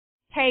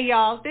Hey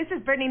y'all, this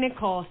is Brittany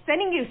Nicole,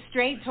 sending you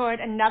straight toward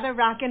another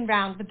rockin'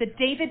 round with the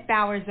David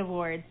Bowers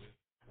Awards.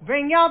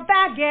 Bring your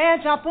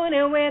baggage, I'll put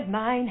it with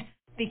mine,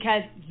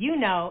 because you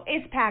know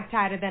it's packed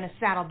tighter than a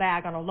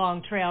saddlebag on a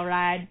long trail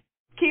ride.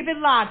 Keep it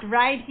locked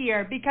right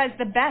here, because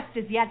the best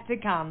is yet to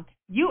come.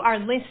 You are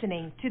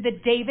listening to the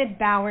David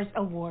Bowers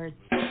Awards.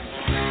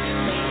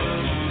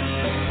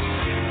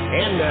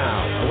 And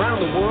now,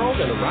 around the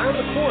world and around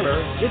the corner,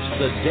 it's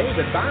the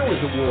David Bowers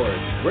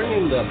Awards,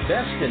 bringing the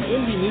best in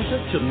indie music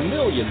to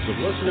millions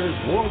of listeners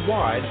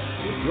worldwide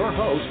with your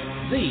host,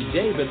 the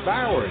David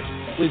Bowers.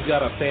 We've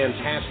got a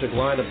fantastic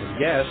lineup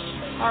of guests,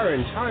 our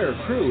entire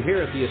crew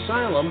here at the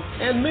Asylum,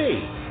 and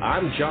me.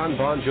 I'm John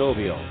Bon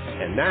Jovial.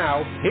 And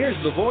now,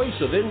 here's the voice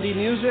of indie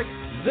music,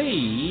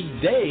 the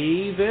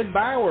David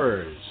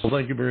Bowers. Well,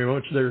 thank you very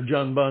much there,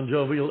 John Bon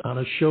Jovial, on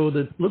a show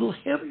that's a little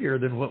heavier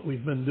than what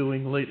we've been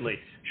doing lately.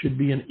 Should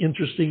be an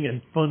interesting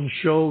and fun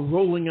show.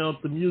 Rolling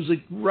out the music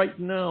right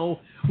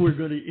now, we're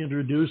going to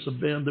introduce a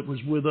band that was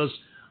with us,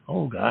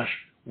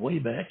 way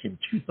back in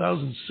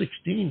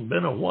 2016.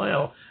 Been a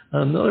while.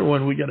 Another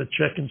one we got to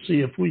check and see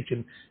if we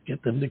can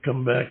get them to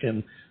come back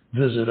and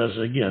visit us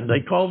again.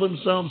 They call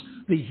themselves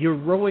the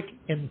Heroic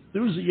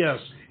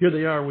Enthusiasts. Here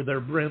they are with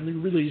their brand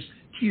new release,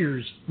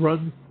 Tears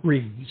Run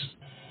Rings.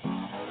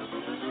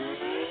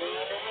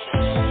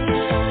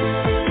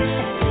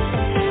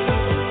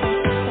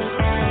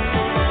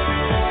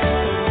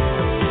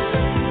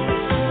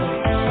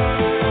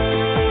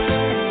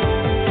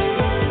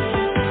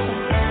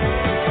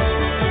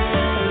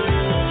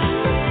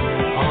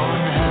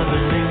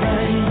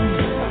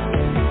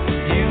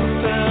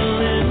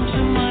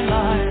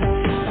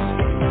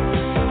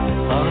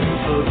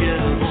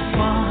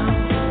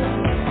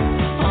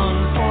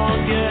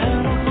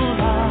 Unforgettable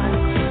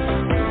lights.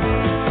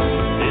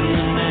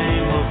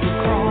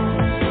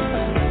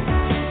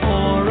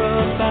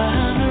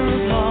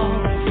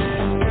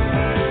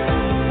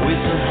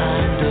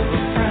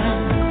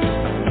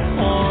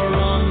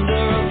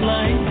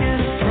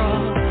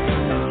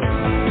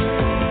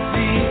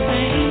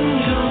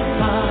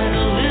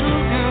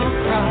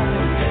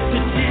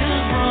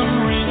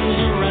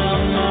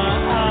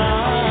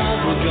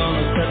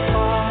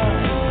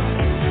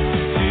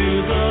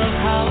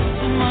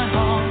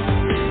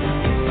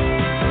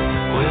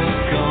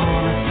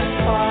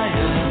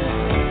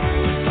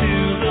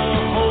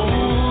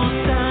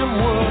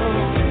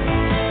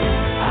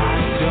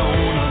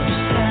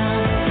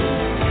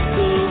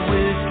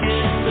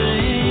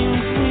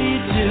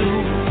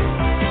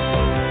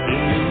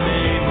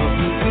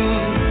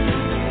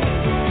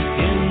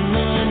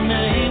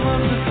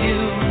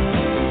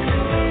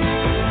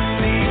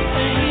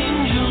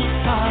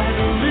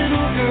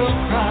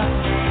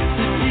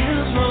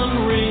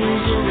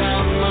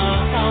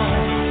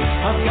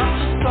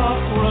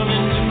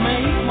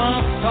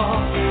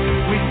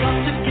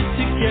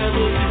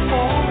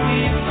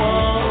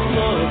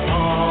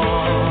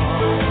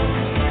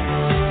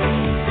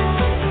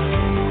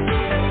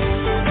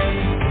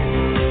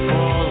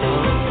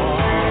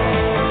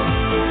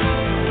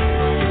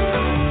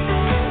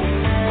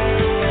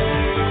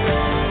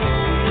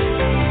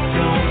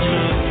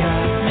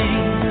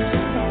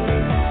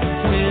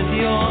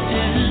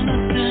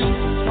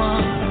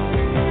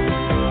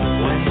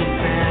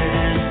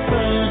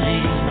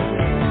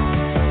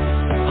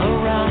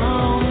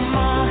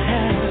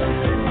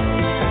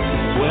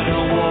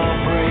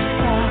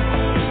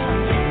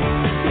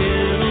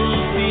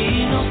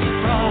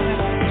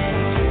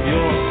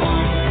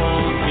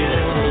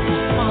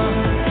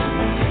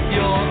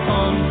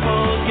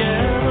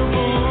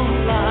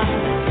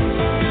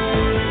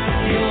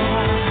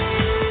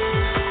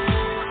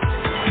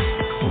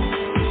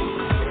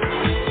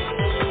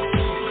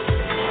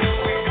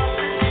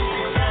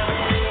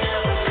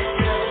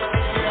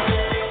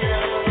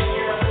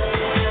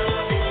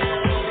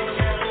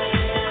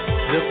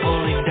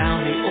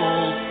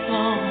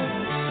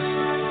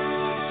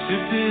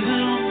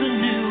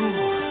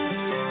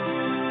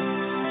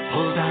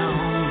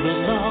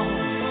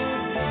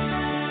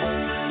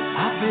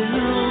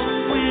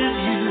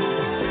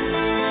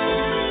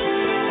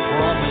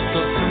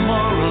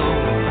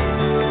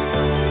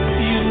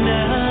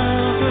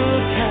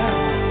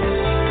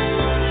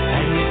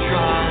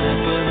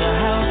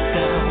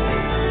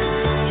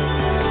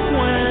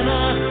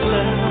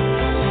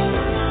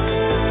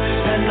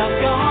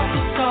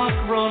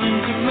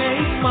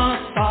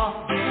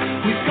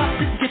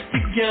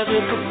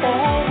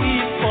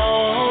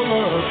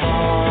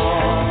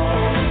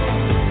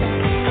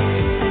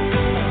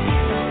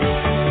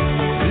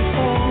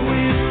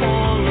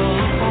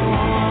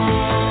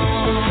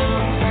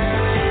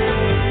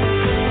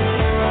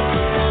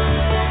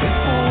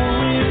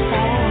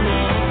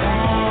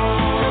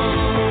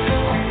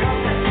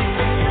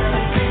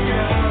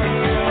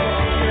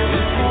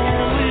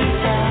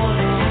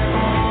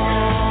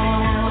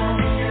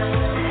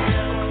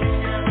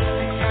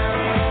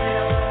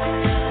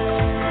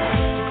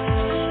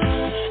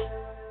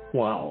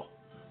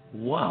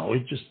 Wow,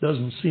 it just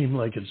doesn't seem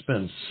like it's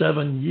been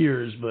 7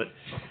 years, but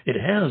it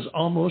has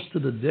almost to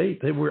the date.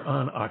 They were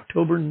on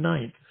October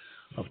 9th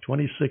of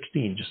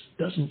 2016. Just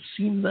doesn't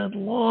seem that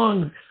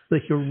long. The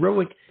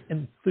Heroic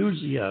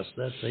Enthusiasts,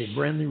 that's a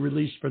brand new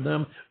release for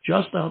them,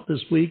 just out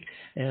this week,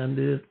 and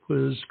it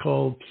was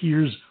called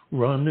Tears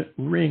Run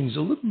Rings.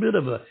 A little bit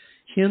of a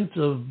hint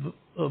of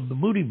the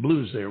Moody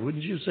Blues there,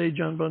 wouldn't you say,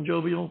 John Bon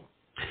Jovial?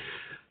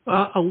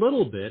 A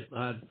little bit.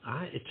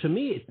 To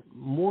me,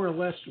 more or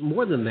less,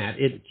 more than that,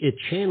 it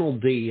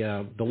channeled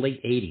the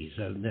late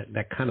 80s,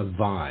 that kind of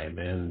vibe,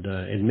 and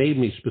it made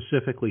me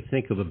specifically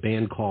think of a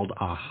band called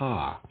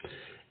Aha.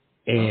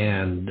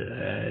 And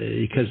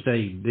because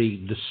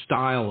the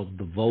style of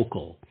the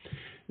vocal,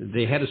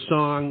 they had a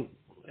song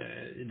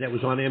that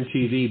was on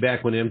MTV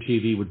back when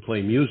MTV would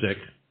play music.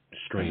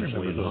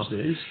 Strangely enough, those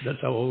days. That's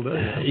how old I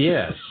am.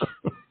 Yes.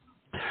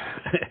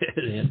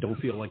 Don't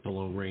feel like the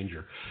Lone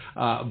Ranger.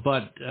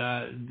 But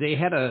they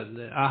had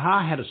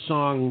Aha had a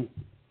song,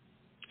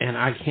 and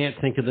I can't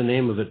think of the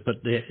name of it, but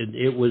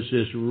it was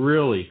this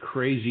really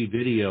crazy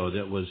video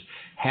that was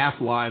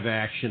half live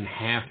action,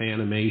 half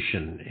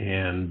animation,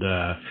 and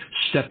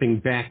stepping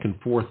back and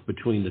forth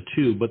between the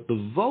two. But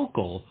the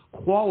vocal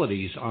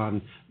qualities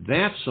on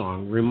that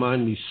song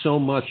remind me so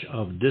much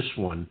of this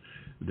one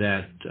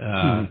that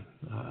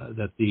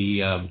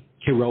the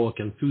Heroic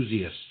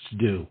Enthusiasts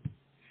do.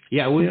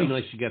 Yeah, it would be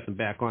nice to get them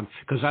back on,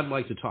 because I'd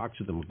like to talk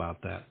to them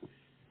about that.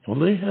 Well,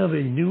 they have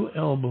a new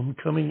album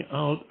coming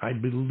out, I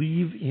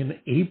believe, in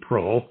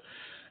April,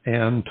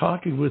 and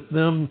talking with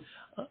them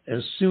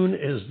as soon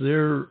as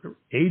their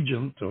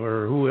agent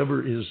or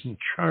whoever is in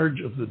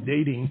charge of the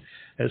dating,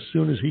 as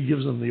soon as he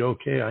gives them the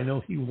okay. I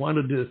know he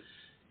wanted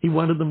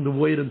them to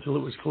wait until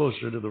it was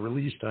closer to the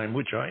release time,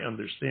 which I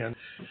understand.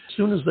 As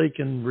soon as they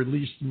can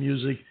release the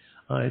music,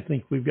 I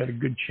think we've got a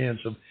good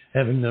chance of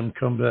having them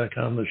come back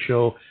on the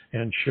show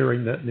and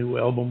sharing that new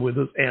album with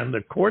us. And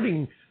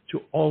according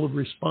to all the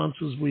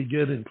responses we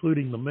get,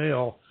 including the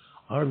mail,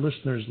 our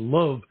listeners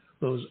love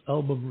those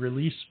album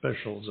release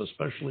specials,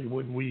 especially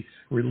when we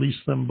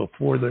release them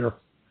before they're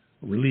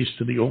released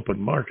to the open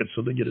market,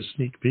 so they get a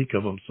sneak peek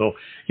of them. So,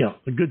 yeah,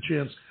 a good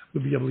chance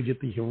we'll be able to get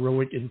the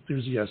Heroic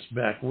Enthusiasts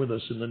back with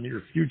us in the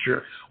near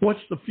future.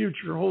 What's the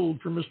future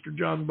hold for Mr.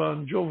 John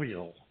Bon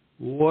Jovial?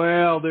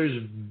 Well, there's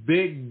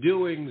big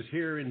doings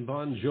here in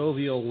Bon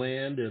Jovial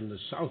land in the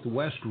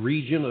southwest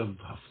region of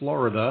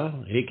Florida,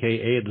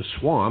 a.k.a. the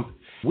Swamp.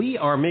 We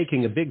are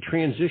making a big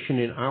transition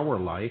in our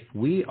life.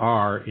 We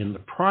are in the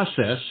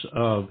process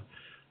of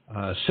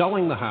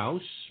selling the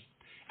house,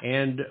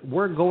 and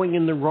we're going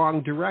in the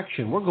wrong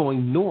direction. We're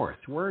going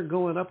north. We're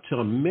going up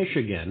to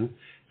Michigan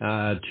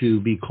to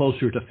be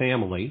closer to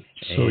family.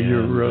 So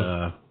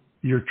you're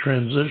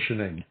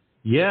transitioning.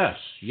 Yes.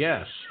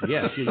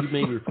 You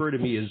may refer to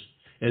me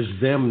as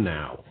them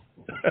now.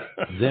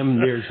 Them,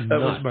 there's That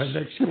was my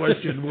next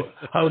question.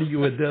 How do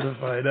you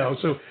identify now?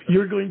 So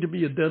you're going to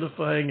be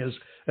identifying as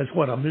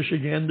what, a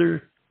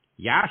Michigander?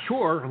 Yeah,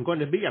 sure. I'm going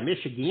to be a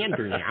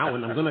Michigander now,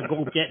 and I'm going to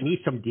go get me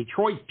some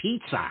Detroit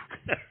pizza.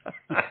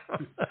 I'm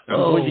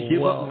going to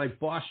give up my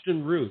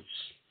Boston roots.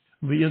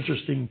 It'll be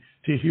interesting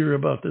to hear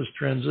about this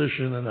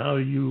transition and how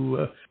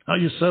you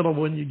settle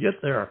when you get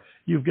there.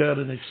 You've got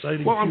an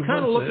exciting. Well, I'm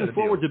kind of looking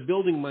forward to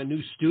building my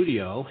new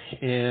studio,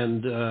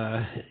 and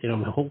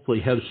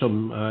hopefully have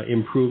some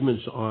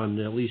improvements on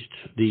at least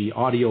the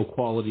audio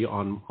quality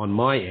on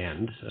my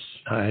end.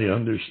 I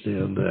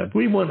understand that.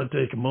 We want to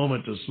take a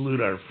moment to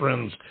salute our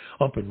friends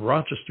up in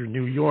Rochester,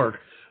 New York,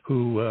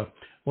 who.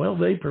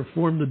 They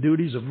perform the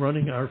duties of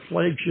running our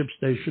flagship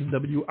station,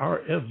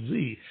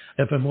 WRFZ,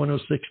 FM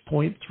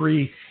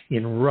 106.3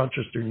 in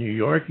Rochester, New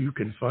York. You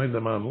can find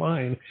them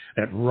online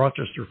at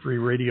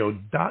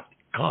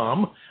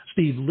rochesterfreeradio.com.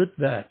 Steve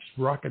Litvak's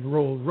Rock and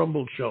Roll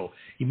Rumble Show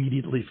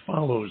immediately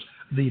follows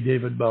the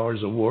David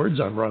Bowers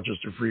Awards on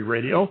Rochester Free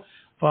Radio,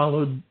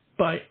 followed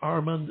by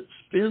Armand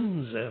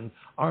Spins, and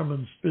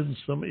Armand spins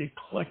some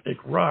eclectic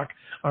rock.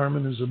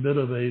 Armand is a bit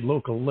of a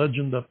local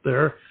legend up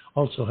there,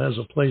 also has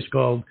a place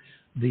called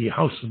the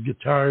House of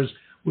Guitars,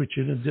 which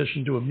in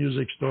addition to a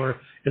music store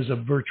is a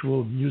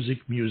virtual music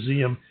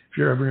museum. If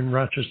you're ever in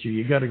Rochester,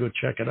 you got to go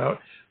check it out.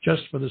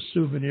 Just for the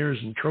souvenirs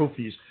and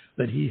trophies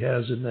that he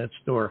has in that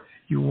store,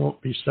 you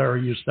won't be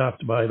sorry you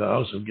stopped by the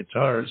House of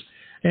Guitars.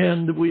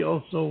 And we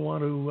also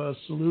want to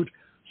salute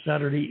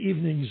Saturday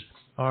evenings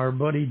our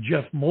buddy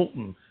Jeff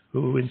Moulton,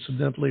 who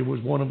incidentally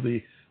was one of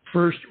the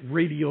first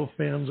radio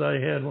fans I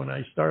had when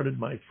I started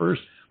my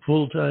first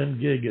full-time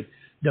gig at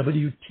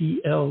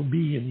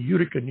WTLB in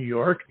Utica, New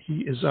York.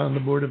 He is on the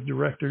board of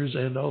directors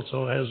and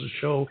also has a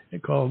show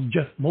called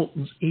Jeff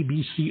Moulton's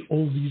ABC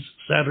Oldies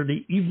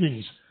Saturday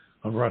Evenings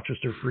on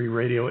Rochester Free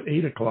Radio at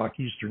 8 o'clock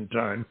Eastern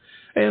Time.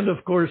 And,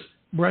 of course,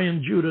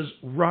 Brian Judah's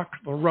Rock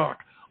the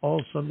Rock,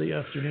 all Sunday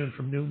afternoon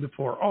from noon to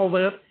 4. All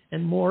that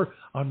and more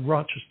on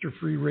Rochester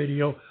Free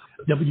Radio,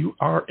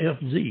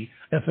 WRFZ,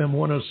 FM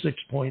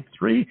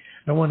 106.3.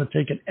 I want to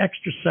take an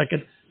extra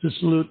second to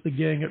salute the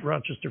gang at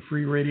Rochester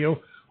Free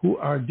Radio, who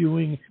are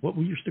doing what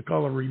we used to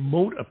call a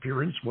remote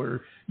appearance,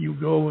 where you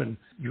go and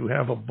you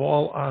have a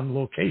ball on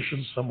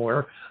location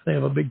somewhere. They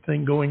have a big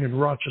thing going in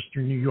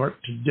Rochester, New York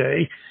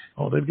today.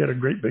 Oh, they've got a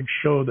great big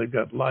show. They've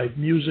got live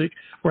music.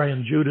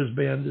 Brian Judah's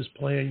band is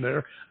playing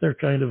there. They're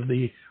kind of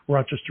the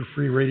Rochester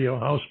Free Radio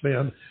House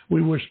Band.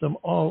 We wish them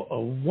all a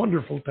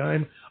wonderful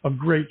time, a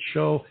great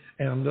show,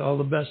 and all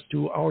the best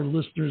to our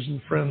listeners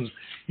and friends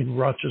in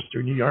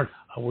Rochester, New York.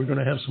 We're going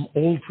to have some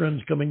old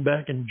friends coming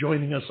back and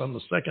joining us on the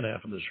second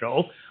half of the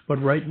show.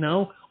 But right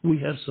now, we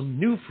have some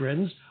new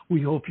friends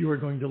we hope you are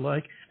going to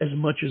like as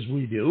much as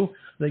we do.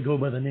 They go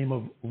by the name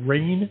of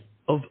Rain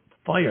of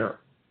Fire.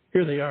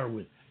 Here they are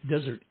with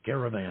Desert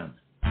Caravan.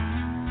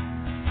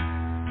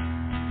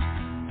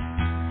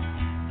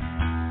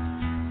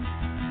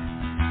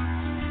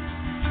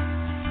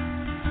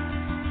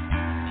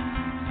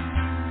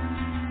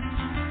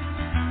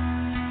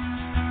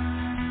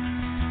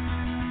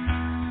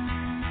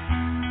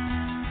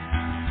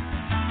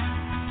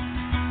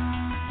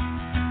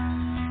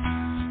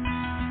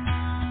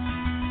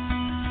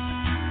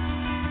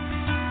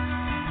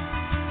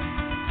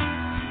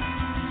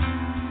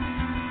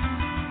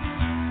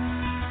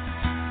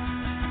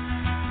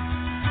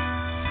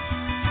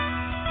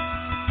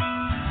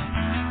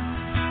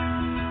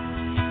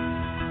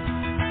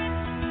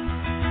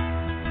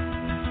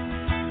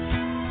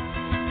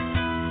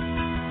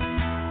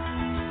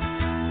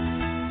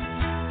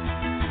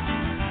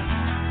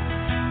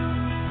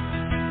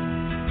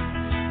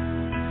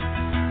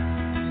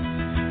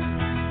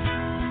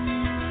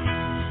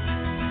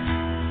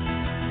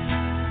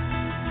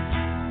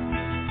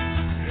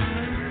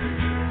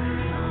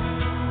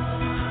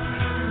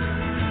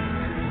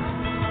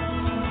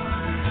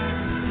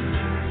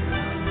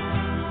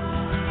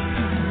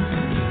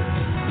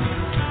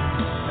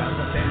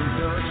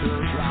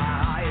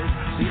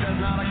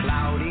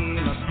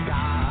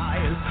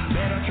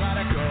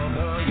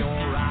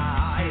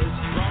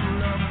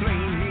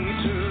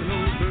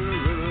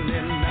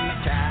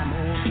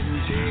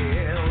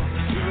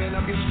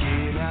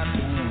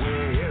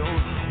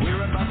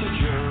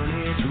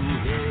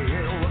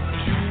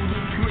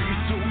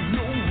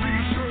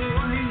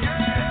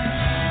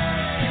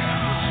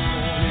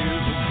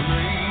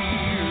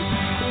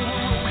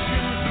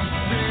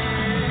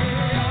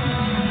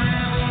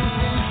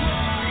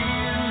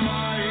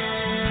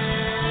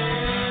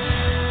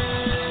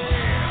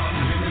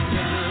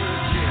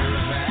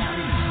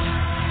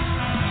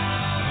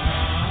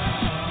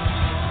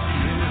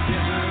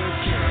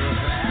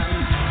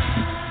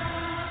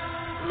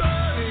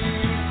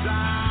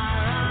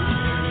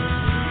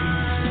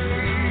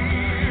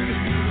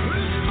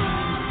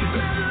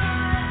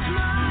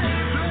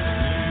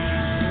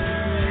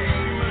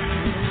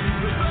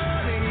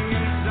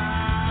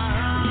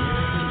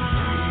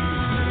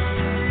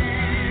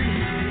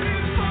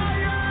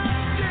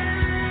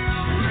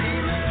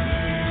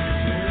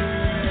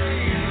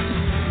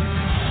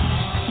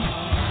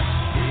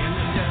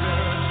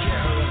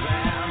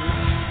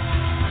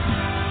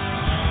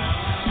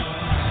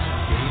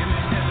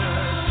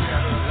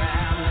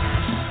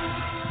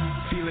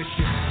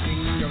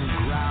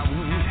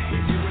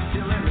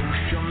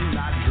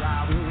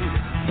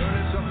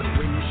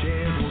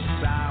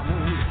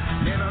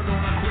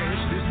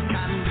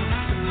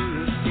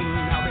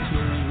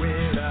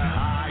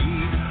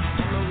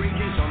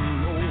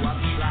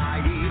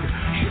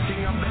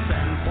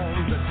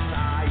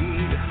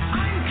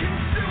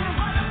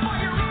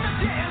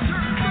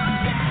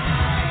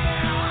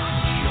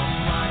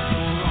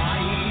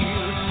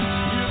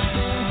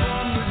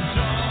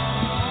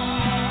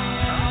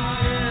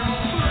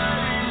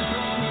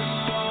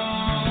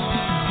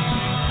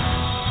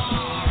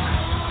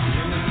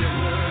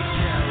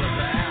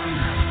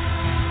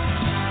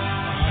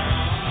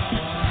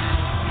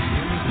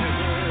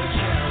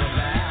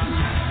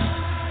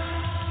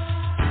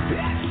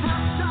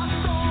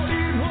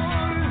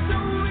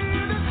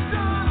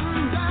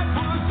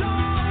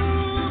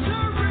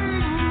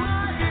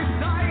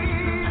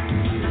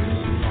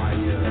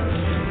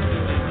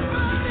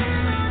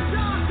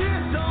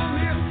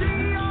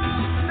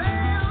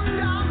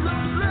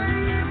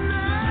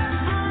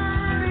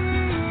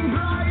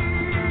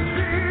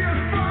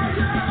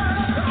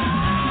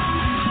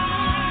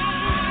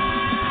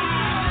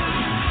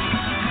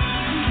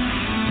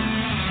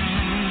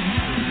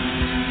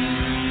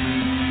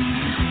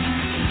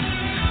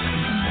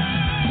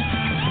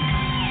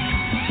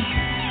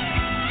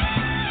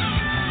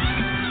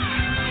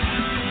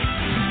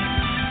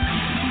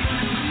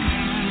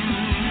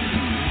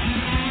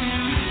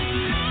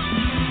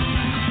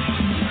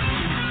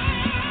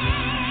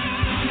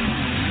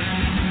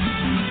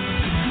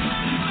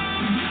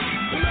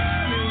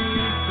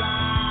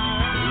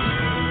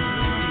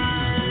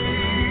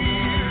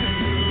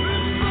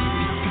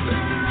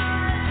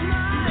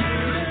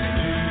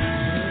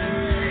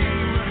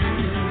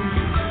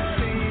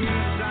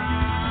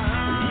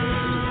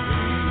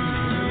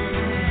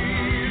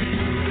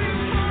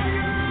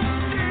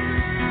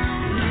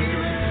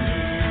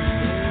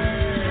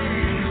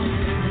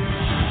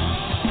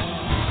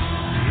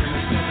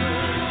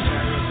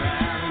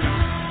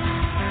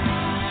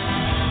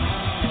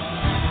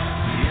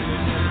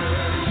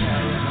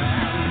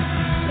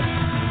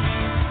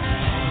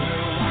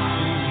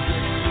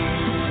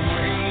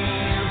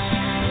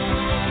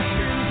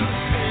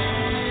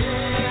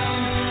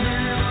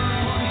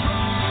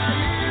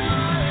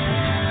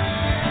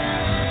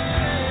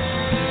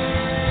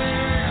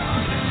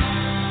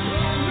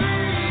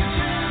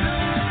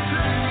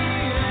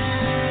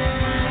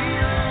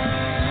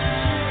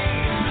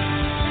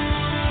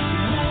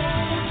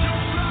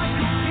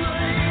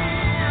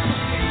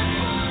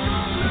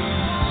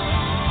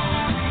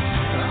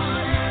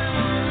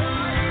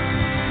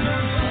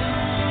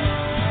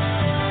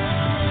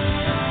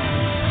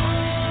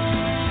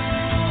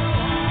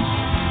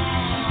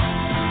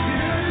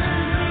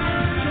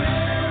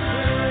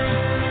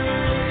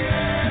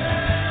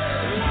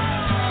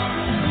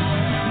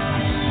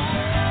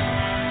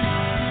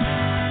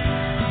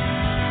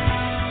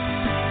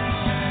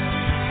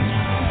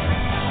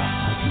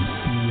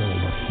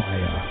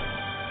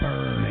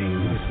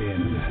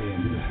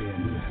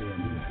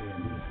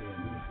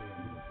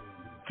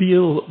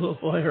 Feel the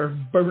Fire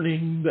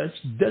Burning.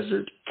 That's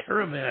Desert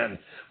Caravan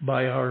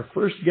by our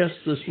first guest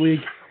this week,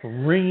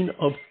 Rain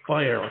of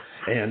Fire.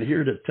 And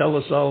here to tell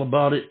us all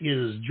about it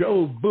is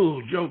Joe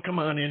Boo. Joe, come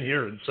on in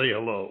here and say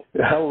hello.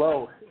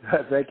 Hello.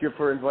 Thank you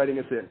for inviting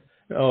us in.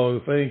 Oh,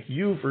 thank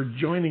you for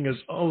joining us.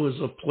 Always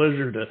a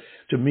pleasure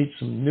to meet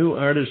some new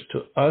artists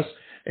to us.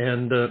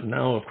 And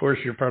now, of course,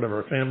 you're part of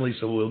our family,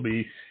 so we'll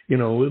be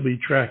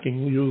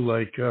tracking you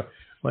like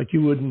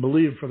you wouldn't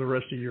believe for the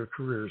rest of your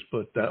careers.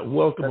 But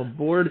welcome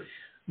aboard.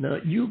 Now,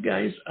 you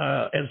guys,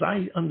 as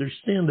I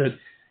understand it,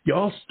 you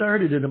all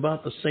started in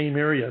about the same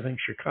area, I think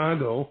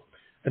Chicago,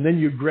 and then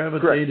you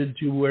gravitated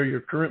to where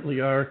you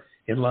currently are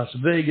in Las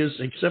Vegas,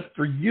 except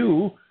for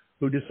you,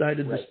 who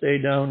decided to stay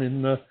down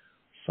in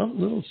some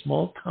little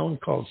small town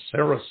called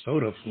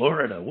Sarasota,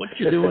 Florida. What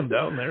you doing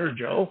down there,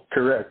 Joe?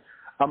 Correct.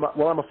 I'm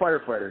a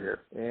firefighter here,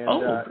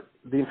 and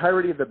the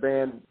entirety of the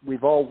band,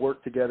 we've all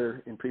worked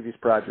together in previous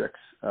projects.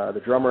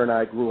 The drummer and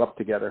I grew up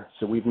together,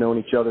 so we've known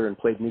each other and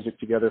played music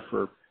together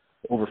for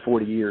over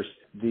 40 years.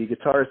 The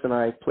guitarist and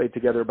I played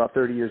together about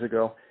 30 years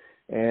ago,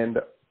 and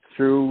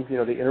through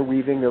the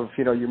interweaving of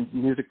your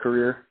music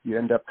career, you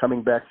end up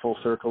coming back full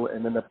circle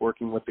and end up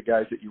working with the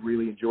guys that you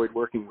really enjoyed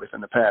working with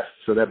in the past.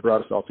 So that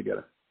brought us all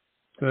together.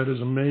 That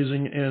is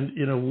amazing, and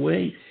in a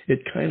way, it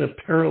kind of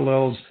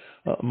parallels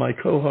my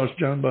co-host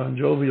John Bon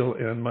Jovial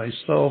and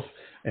myself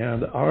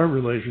and our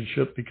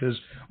relationship, because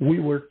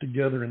we worked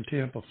together in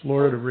Tampa,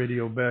 Florida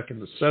radio back in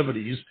the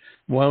 70s,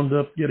 wound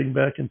up getting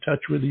back in touch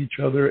with each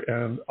other,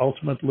 and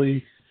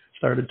ultimately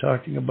started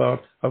talking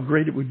about how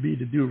great it would be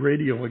to do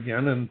radio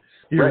again. And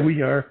here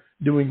we are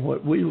doing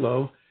what we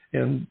love,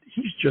 and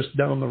he's just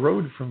down the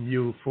road from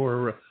you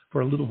for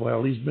a little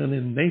while. He's been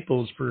in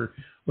Naples for a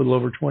little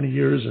over 20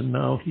 years, and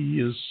now he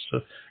is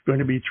going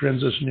to be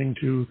transitioning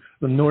to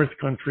the North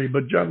Country.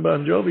 But John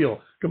Bon Jovial,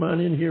 come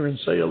on in here and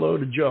say hello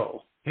to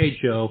Joe. Hey,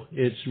 Joe.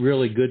 It's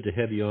really good to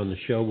have you on the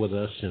show with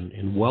us,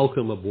 and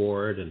welcome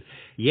aboard. And,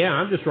 yeah,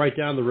 I'm just right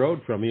down the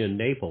road from you in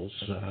Naples.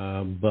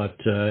 But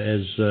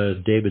as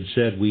David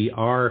said, we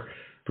are,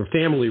 for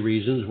family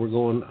reasons, we're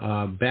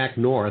going back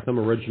north. I'm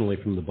originally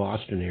from the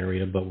Boston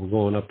area, but we're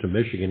going up to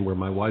Michigan, where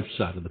my wife's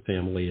side of the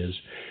family is.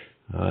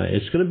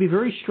 It's going to be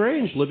very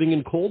strange living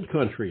in cold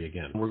country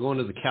again. We're going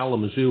to the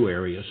Kalamazoo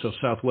area, so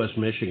southwest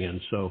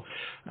Michigan. So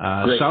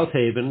South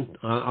Haven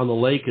on the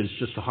lake is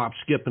just a hop,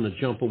 skip, and a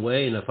jump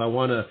away. And if I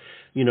want to,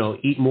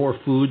 eat more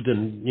food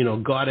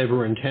than, God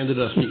ever intended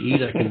us to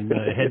eat, I can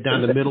head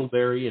down to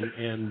Middlebury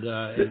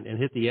and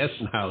hit the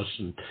Essen House.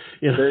 And,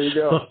 there you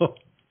go. So,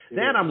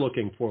 that I'm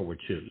looking forward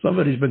to.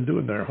 Somebody's been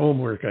doing their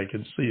homework. I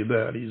can see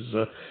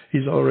that.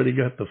 He's already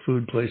got the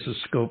food places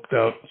scoped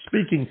out.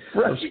 Speaking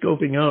of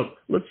scoping out,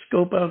 let's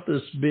scope out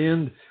this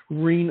band,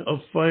 Rain of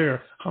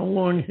Fire. How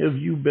long have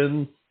you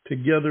been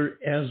together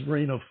as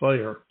Rain of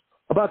Fire?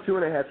 About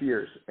 2.5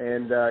 years,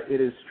 and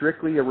it is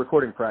strictly a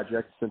recording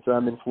project since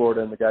I'm in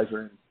Florida and the guys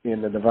are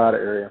in the Nevada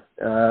area,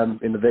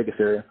 in the Vegas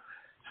area.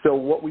 So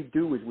what we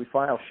do is we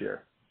file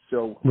share.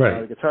 So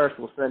the guitarist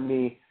will send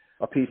me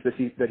a piece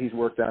that he's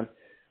worked on.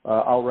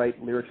 I'll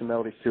write lyrics and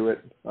melodies to it,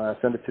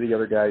 send it to the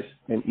other guys,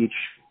 and each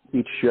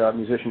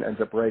musician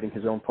ends up writing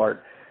his own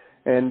part.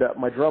 And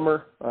my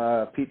drummer,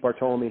 Pete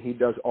Bartolome, he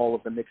does all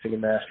of the mixing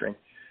and mastering.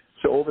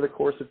 So over the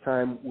course of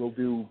time, we'll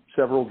do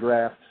several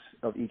drafts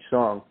of each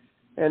song.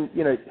 And,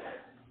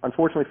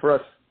 unfortunately for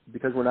us,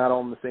 because we're not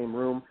all in the same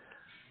room,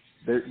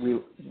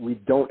 we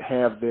don't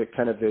have the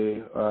kind of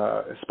the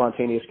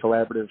spontaneous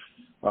collaborative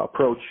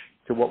approach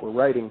to what we're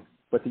writing.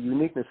 But the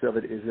uniqueness of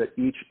it is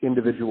that each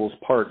individual's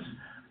parts,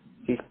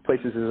 he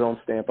places his own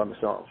stamp on the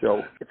song.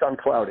 So it's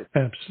unclouded.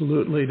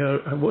 Absolutely. Now,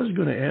 I was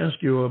going to ask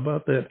you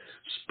about that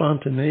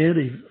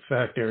spontaneity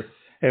factor.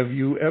 Have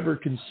you ever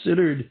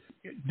considered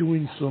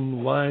doing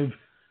some live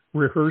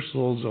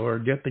rehearsals or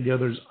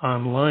get-togethers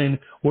online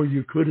where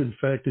you could, in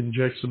fact,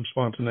 inject some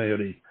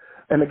spontaneity?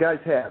 And the guys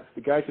have.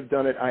 The guys have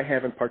done it. I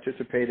haven't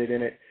participated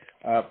in it,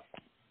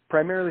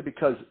 primarily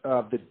because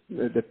of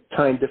the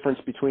time difference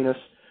between us.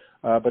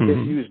 But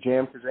they've used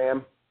Jam for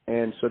Zam.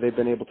 And so they've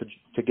been able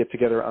to get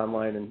together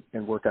online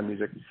and work on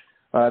music.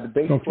 The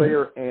bass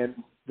player and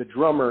the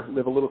drummer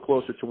live a little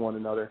closer to one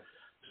another.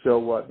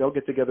 So they'll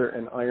get together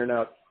and iron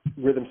out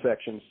rhythm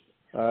sections.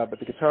 But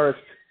the guitarist,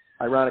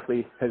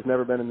 ironically, has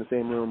never been in the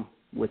same room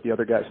with the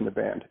other guys in the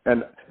band.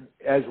 And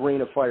as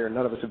Rain of Fire,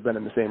 none of us have been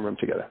in the same room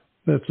together.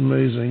 That's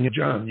amazing.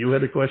 John, you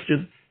had a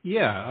question?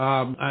 Yeah,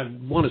 I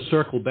want to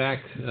circle back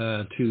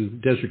to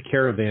Desert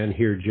Caravan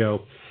here,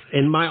 Joe.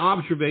 And my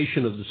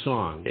observation of the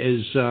song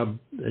is,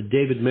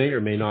 David may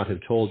or may not have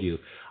told you,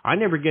 I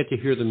never get to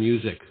hear the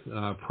music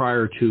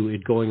prior to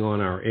it going on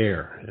our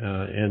air.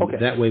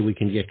 And that way we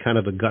can get kind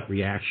of a gut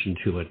reaction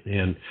to it.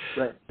 And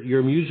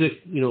your music,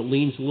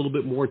 leans a little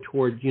bit more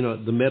toward,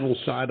 the metal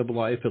side of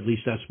life. At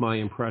least that's my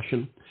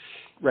impression.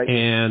 Right.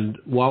 And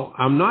while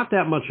I'm not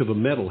that much of a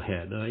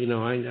metalhead,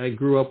 I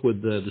grew up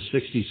with the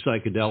 60s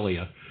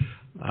psychedelia.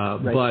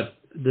 But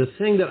the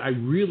thing that I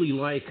really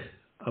like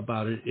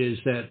about it is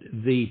that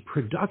the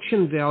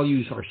production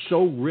values are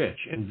so rich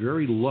and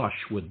very lush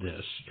with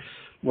this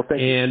Well,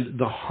 thank you. And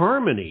the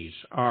harmonies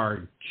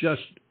are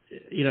just,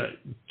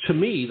 to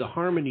me, the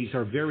harmonies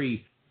are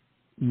very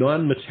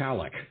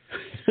non-metallic,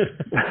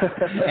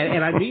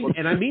 and I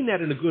mean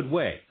that in a good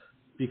way,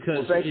 because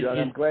well, thank you.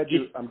 I'm glad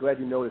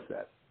you noticed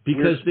that.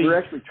 Because we're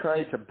actually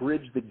trying to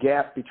bridge the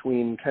gap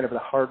between kind of the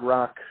hard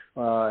rock,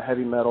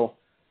 heavy metal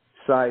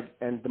side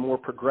and the more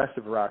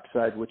progressive rock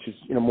side, which is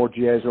more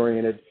jazz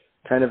oriented,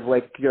 kind of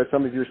like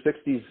some of your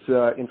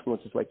 '60s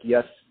influences, like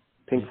Yes,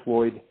 Pink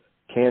Floyd,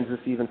 Kansas,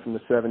 even from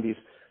the '70s.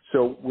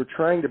 So we're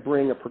trying to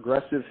bring a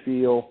progressive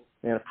feel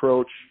and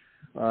approach,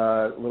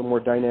 a little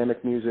more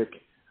dynamic music,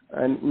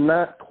 and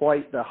not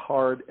quite the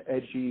hard,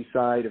 edgy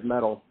side of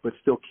metal, but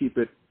still keep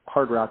it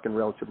hard rock and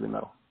relatively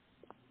metal.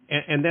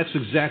 And that's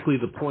exactly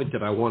the point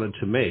that I wanted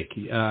to make.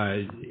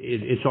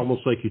 It's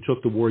almost like you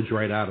took the words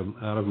right out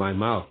of my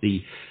mouth.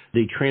 The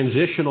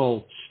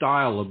transitional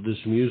style of this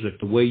music,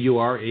 the way you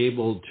are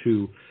able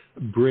to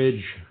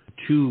bridge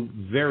two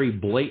very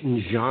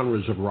blatant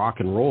genres of rock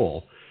and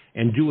roll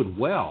and do it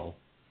well.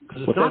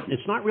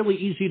 It's not really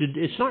easy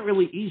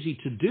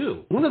to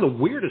do. One of the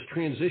weirdest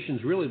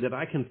transitions, really, that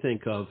I can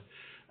think of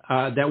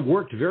that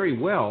worked very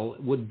well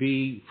would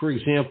be, for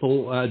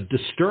example,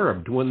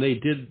 Disturbed, when they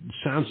did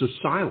Sounds of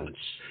Silence.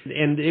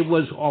 And it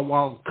was,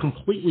 while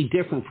completely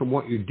different from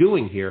what you're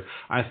doing here,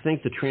 I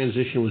think the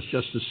transition was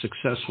just as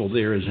successful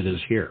there as it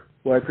is here.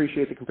 Well, I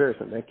appreciate the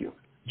comparison. Thank you.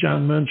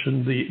 John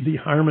mentioned the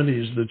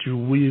harmonies that you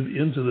weave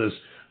into this.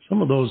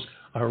 Some of those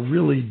are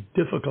really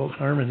difficult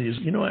harmonies.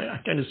 I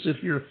kind of sit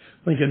here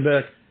thinking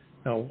back,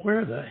 now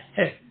where the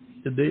heck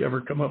did they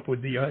ever come up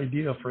with the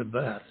idea for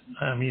that?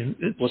 I mean,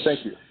 well,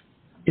 thank you.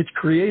 It's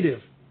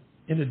creative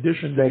in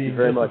addition to thank being you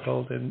very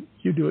difficult, much. And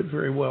you do it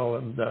very well,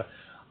 and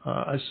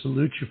I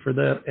salute you for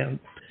that. And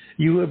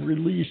you have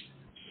released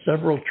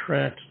several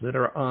tracks that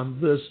are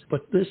on this,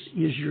 but this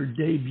is your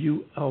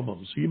debut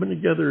album. So you've been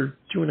together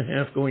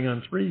 2.5, going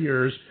on 3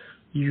 years.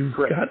 You've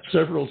Correct. got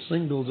several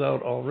singles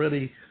out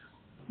already.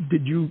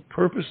 Did you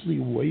purposely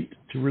wait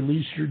to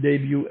release your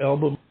debut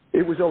album?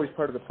 It was always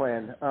part of the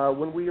plan.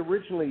 When we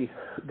originally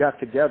got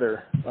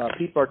together,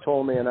 Pete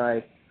Bartolome and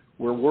I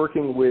were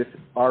working with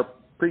our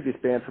previous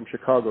band from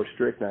Chicago,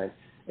 Strychnine,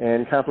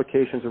 and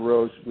complications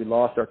arose. We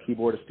lost our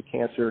keyboardist to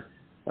cancer.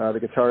 The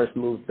guitarist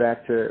moved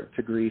back to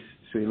Greece,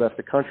 so he left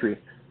the country.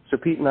 So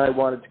Pete and I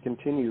wanted to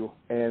continue,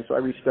 and so I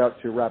reached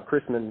out to Rob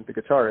Chrisman, the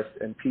guitarist,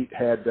 and Pete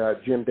had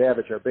Jim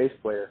Davidge, our bass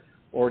player,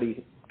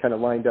 already kind of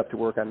lined up to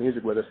work on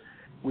music with us.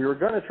 We were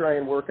going to try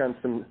and work on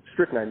some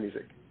Strychnine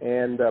music,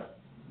 and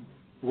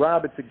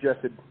Rob had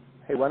suggested,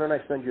 hey, why don't I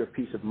send you a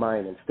piece of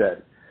mine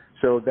instead?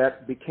 So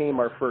that became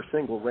our first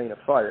single, Rain of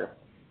Fire.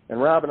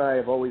 And Rob and I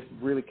have always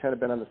really kind of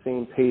been on the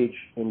same page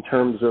in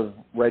terms of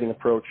writing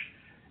approach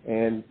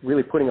and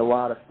really putting a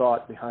lot of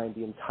thought behind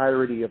the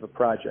entirety of a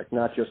project,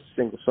 not just a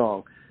single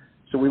song.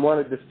 So we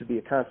wanted this to be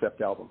a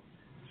concept album.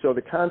 So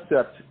the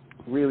concept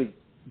really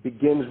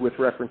begins with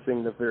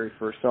referencing the very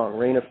first song.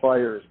 Rain of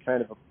Fire is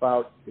kind of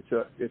about,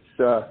 it's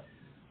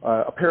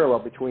a parallel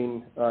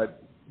between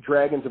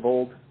dragons of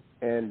old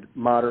and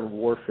modern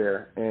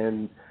warfare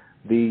and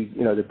the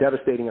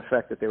devastating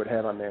effect that they would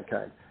have on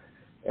mankind.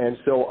 And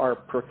so our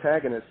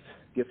protagonist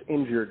gets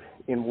injured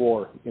in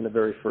war in the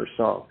very first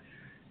song.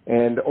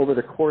 And over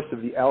the course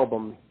of the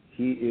album,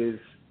 he is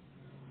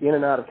in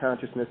and out of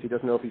consciousness. He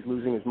doesn't know if he's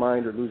losing his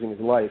mind or losing his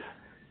life.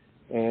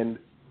 And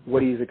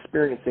what he's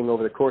experiencing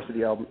over the course of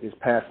the album is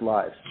past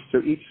lives.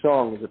 So each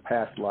song is a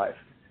past life.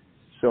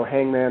 So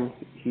Hangman,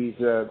 he's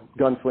a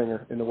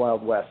gunslinger in the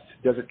Wild West.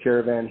 Desert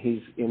Caravan,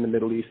 he's in the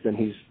Middle East and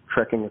he's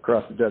trekking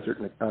across the desert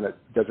on a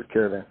desert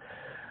caravan.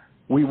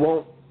 We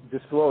won't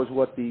disclose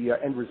what the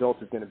end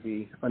result is going to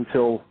be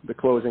until the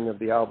closing of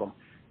the album.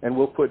 And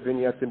we'll put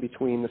vignettes in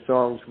between the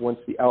songs once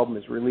the album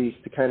is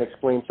released to kind of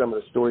explain some of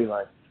the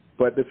storyline.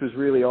 But this was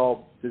really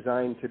all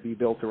designed to be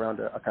built around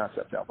a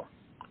concept album.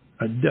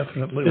 I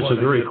definitely It's a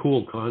very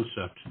cool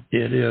concept.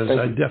 It is.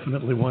 I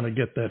definitely want to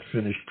get that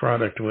finished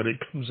product when it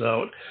comes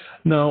out.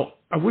 Now,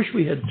 I wish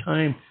we had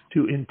time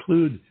to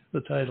include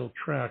the title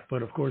track,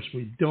 but of course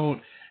we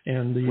don't.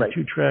 And the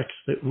two tracks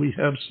that we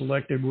have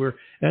selected were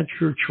at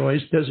your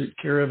choice, Desert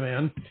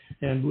Caravan,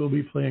 and we'll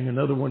be playing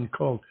another one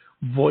called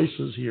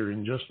Voices here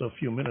in just a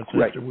few minutes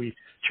after we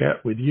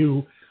chat with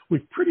you.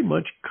 We've pretty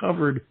much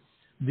covered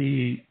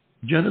the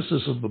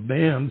genesis of the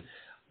band.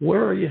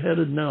 Where are you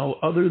headed now,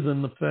 other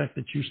than the fact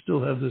that you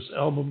still have this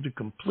album to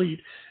complete,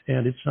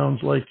 and it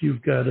sounds like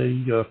you've got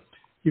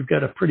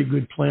a pretty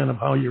good plan of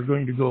how you're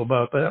going to go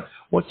about that?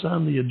 What's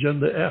on the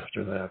agenda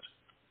after that?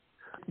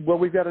 Well,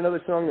 we've got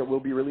another song that we'll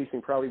be releasing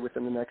probably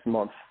within the next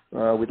month.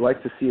 We'd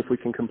like to see if we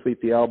can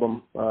complete the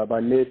album by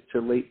mid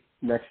to late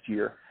next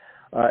year.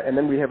 And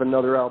then we have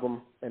another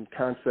album and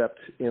concept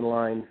in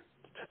line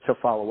to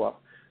follow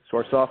up. So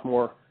our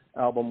sophomore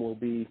album will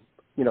be,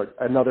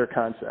 another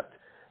concept.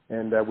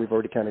 And we've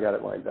already kind of got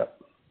it lined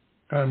up.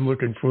 I'm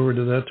looking forward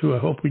to that, too. I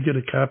hope we get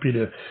a copy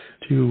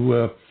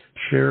to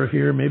share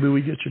here. Maybe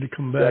we get you to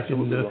come back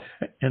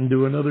and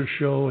do another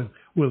show, and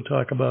we'll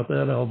talk about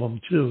that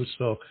album, too.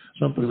 So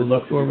something to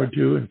look forward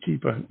to and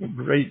keep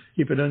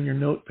it on your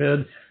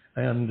notepad.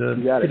 And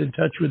get in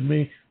touch with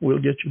me. We'll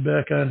get you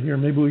back on here.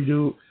 Maybe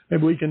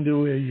we can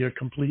do a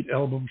complete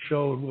album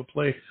show, and we'll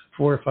play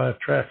 4 or 5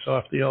 tracks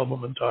off the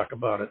album and talk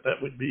about it.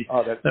 That would be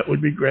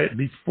great.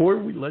 Before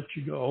we let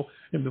you go,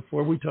 and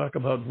before we talk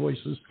about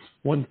voices,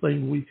 one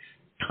thing we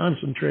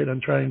concentrate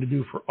on trying to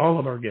do for all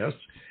of our guests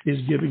is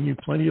giving you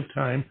plenty of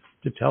time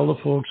to tell the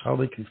folks how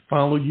they can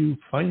follow you,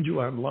 find you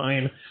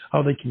online,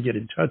 how they can get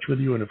in touch with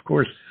you, and of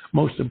course,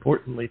 most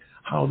importantly,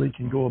 how they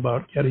can go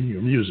about getting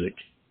your music.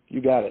 You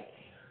got it.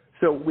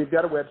 So we've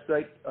got a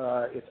website.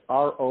 It's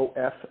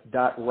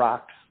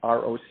rof.rocks,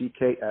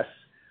 R-O-C-K-S.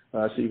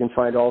 So you can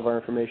find all of our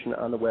information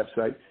on the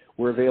website.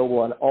 We're available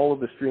on all of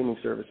the streaming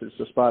services,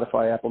 so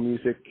Spotify, Apple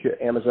Music,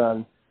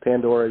 Amazon,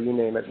 Pandora, you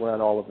name it, we're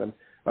on all of them.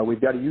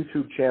 We've got a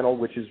YouTube channel,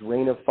 which is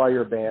Reign of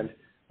Fire Band.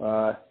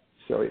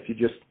 So if you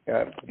just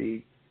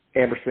the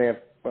ampersand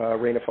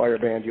Reign of Fire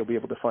Band, you'll be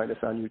able to find us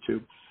on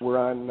YouTube. We're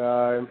on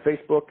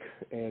Facebook,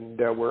 and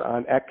we're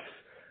on X,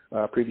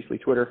 previously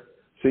Twitter.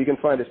 So you can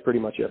find us pretty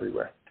much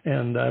everywhere.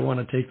 And I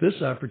want to take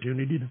this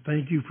opportunity to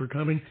thank you for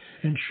coming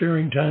and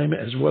sharing time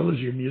as well as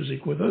your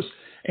music with us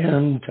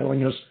and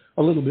telling us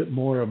a little bit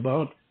more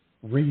about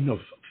Reign of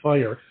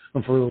Fire.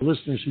 And for the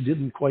listeners who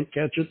didn't quite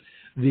catch it,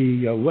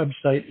 the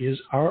website is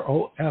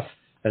ROF,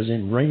 as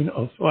in Reign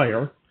of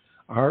Fire,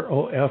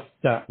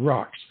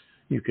 ROF.rocks.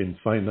 You can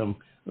find them.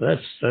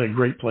 That's a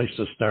great place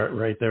to start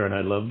right there, and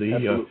I love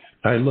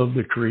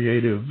the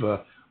creative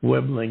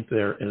web link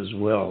there as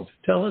well.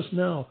 Tell us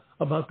now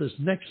about this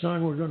next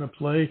song we're going to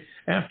play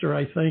after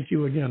I thank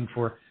you again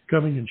for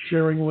coming and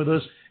sharing with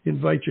us,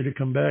 invite you to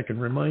come back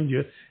and remind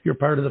you you're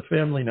part of the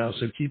family now,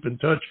 so keep in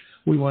touch.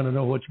 We want to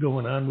know what's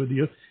going on with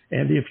you.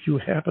 And if you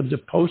happen to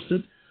post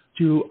it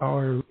to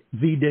our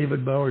The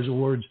David Bowers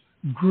Awards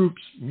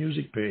group's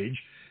music page,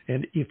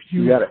 and if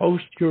you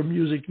post your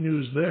music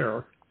news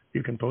there,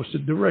 you can post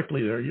it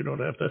directly there. You don't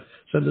have to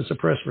send us a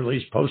press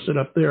release. Post it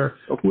up there.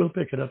 Okay. We'll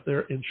pick it up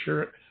there and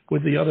share it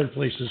with the other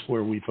places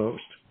where we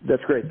post.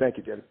 That's great. Thank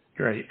you, Jim.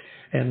 Great.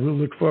 And we'll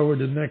look forward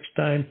to next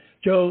time.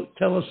 Joe,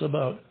 tell us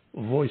about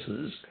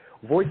Voices.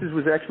 Voices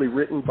was actually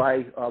written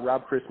by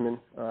Rob Chrisman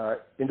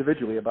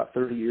individually about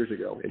 30 years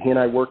ago, and he and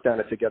I worked on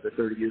it together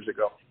 30 years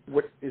ago.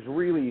 What is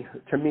really,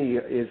 to me,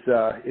 is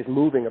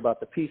moving about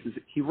the piece is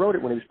he wrote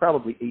it when he was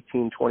probably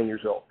 18, 20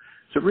 years old.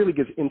 So it really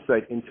gives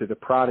insight into the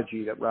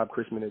prodigy that Rob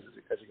Chrisman is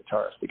as a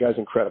guitarist. The guy's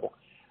incredible.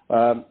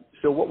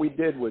 So what we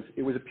did was,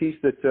 it was a piece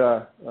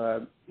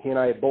that he and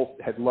I both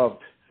had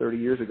loved 30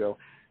 years ago,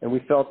 and we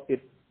felt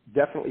it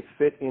definitely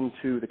fit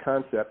into the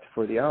concept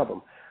for the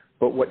album.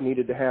 But what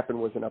needed to happen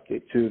was an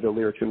update to the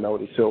lyrics and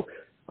melodies. So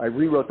I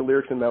rewrote the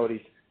lyrics and melodies,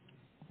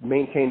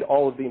 maintained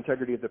all of the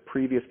integrity of the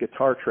previous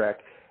guitar track,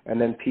 and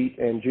then Pete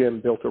and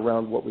Jim built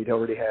around what we'd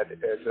already had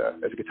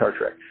as a guitar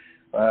track.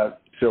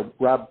 So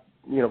Rob,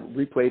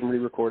 replayed and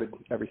re-recorded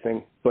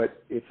everything,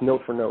 but it's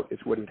note for note.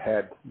 It's what he'd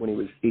had when he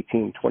was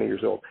 18, 20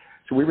 years old.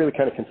 So we really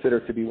kind of consider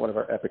it to be one of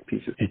our epic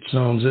pieces. It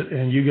sounds it,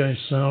 and you guys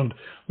sound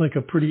like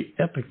a pretty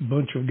epic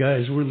bunch of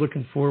guys. We're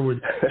looking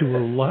forward to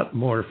a lot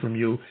more from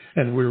you,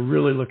 and we're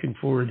really looking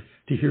forward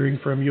to hearing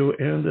from you.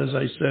 And as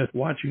I said,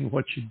 watching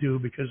what you do,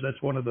 because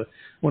that's one of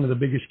the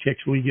biggest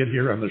kicks we get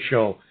here on the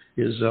show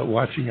is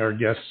watching our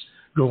guests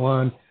go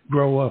on,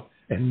 grow up,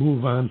 and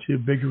move on to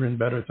bigger and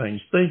better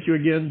things. Thank you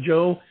again,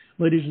 Joe.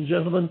 Ladies and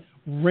gentlemen,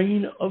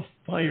 Reign of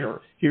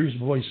Fire. Here's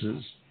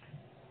Voices.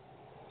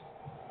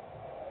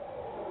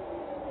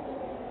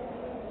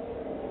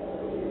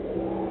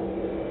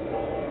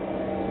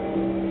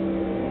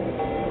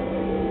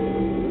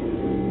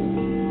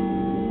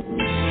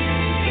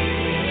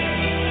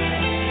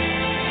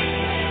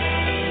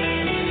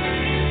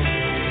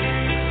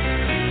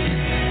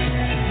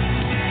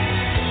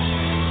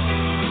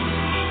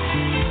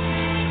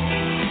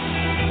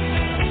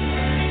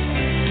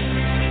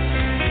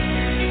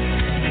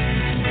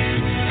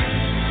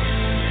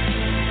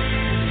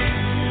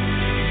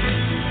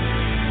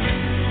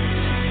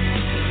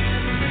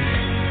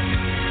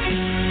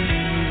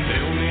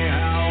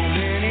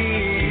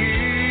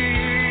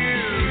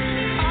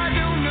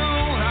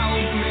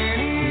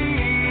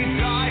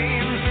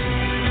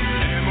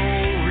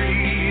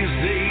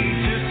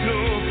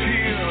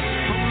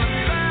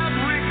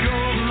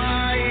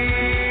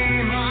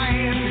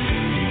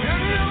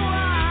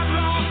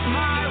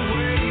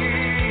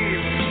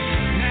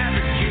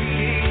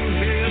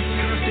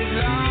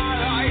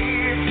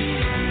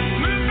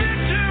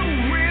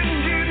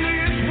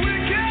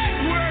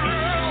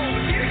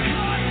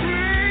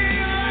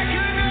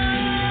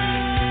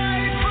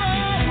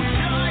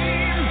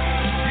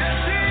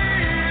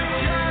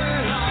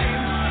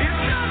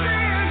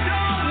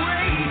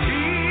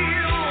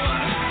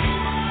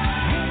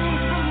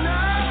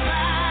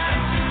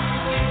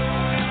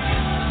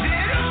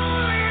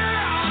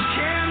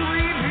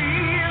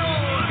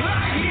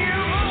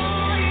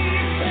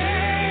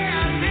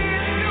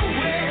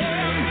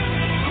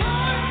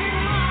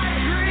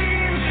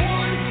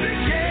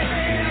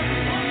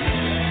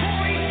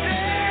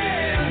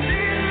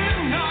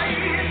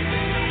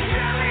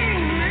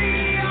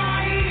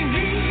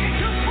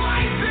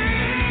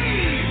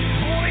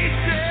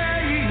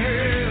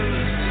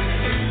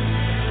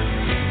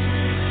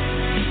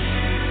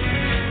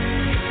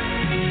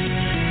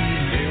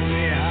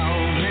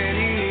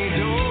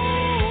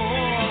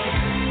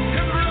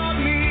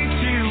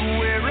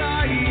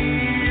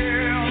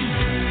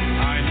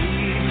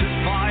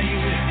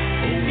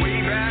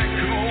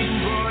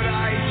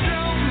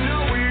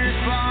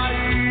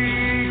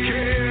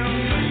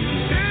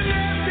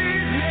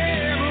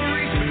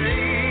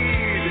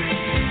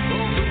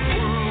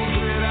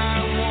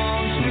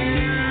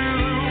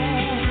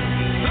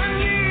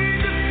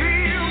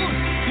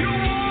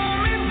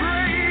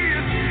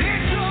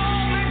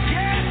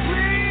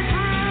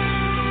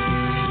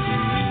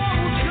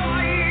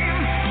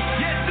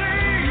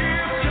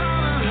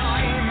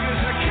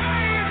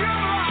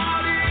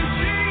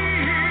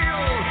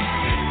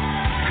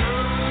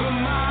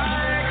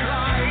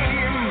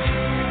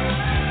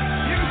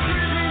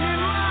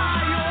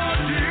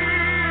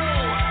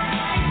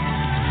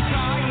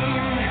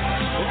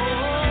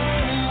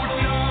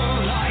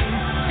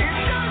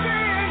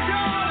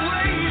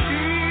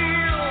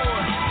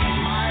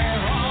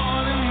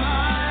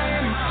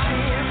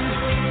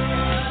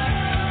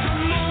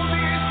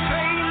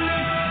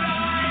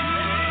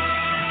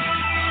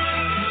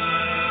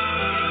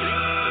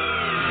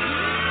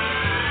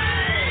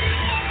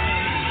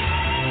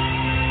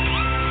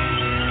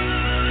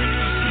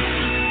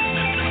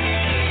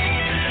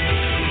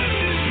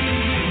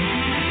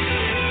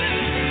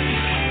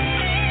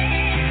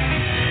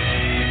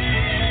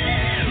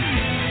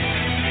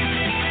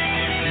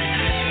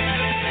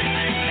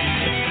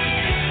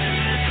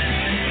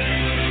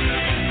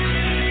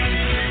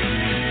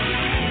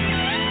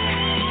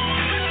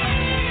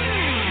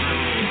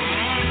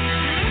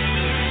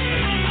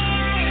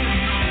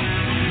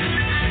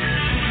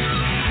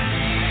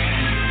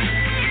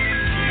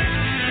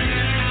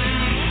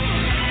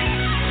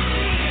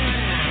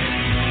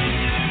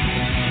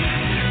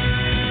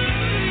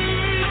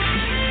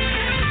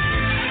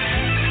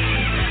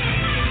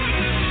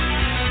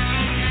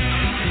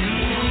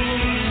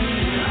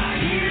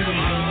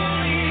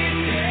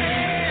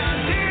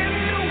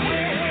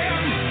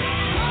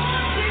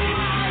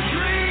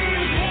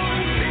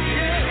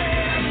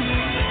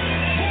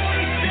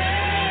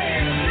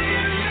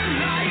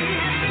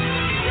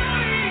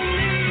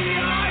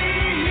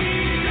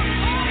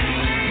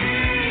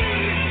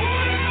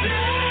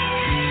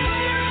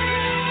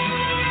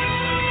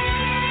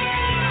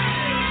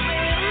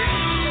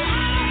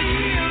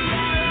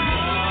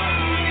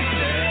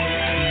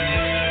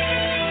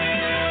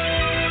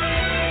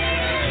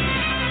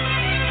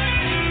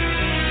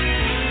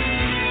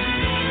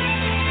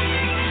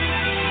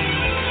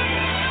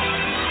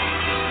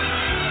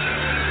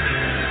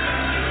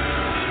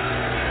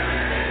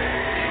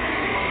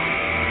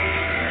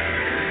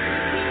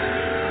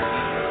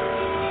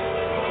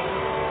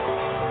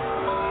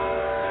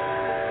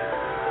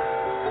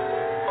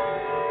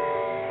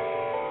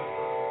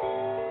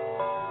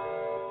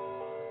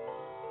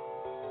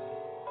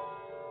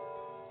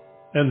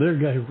 And their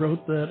guy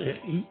wrote that at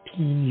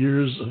 18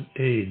 years of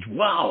age.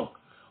 Wow.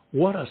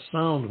 What a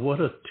sound. What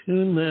a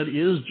tune that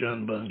is,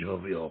 John Bon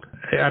Jovial.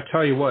 Hey, I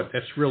tell you what,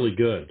 that's really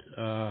good.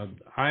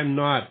 I'm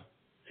not,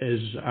 as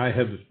I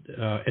have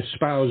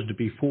espoused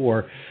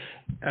before,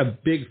 a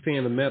big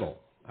fan of metal.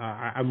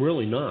 I'm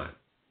really not.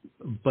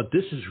 But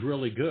this is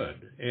really good.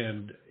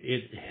 And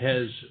it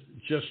has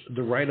just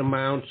the right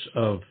amount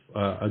of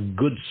a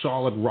good,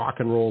 solid rock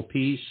and roll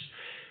piece.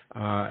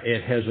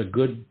 It has a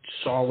good,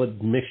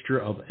 solid mixture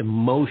of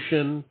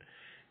emotion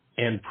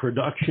and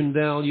production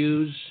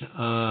values.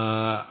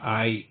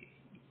 I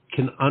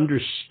can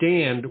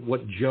understand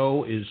what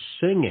Joe is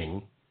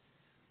singing,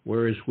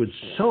 whereas with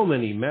so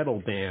many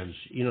metal bands,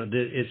 you know,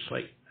 it's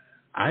like,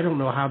 I don't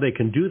know how they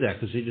can do that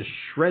because they just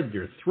shred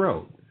their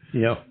throat.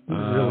 Yeah,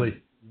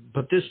 really.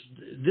 But this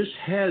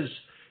has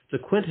the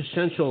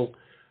quintessential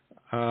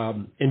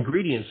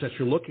ingredients that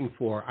you're looking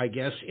for, I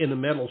guess, in a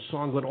metal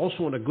song, but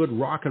also in a good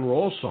rock and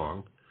roll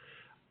song.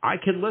 I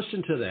can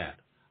listen to that.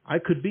 I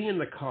could be in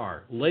the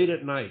car late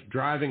at night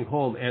driving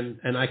home,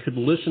 and I could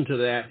listen to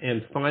that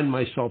and find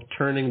myself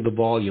turning the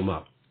volume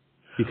up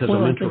because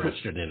I'm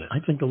interested in it. I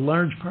think a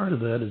large part of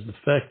that is the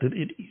fact that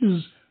it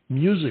is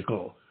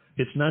musical.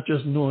 It's not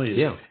just noise.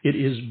 Yeah. It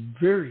is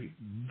very,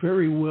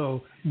 very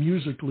well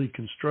musically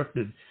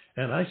constructed,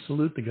 and I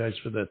salute the guys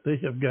for that. They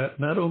have got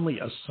not only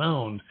a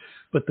sound,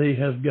 but they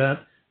have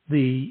got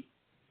the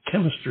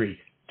chemistry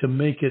to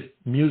make it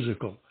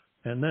musical.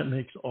 And that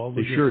makes all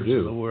the difference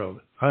in the world.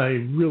 I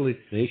really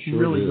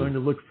going to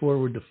look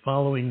forward to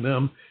following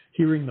them,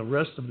 hearing the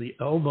rest of the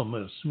album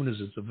as soon as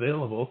it's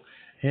available,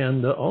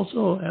 and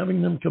also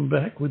having them come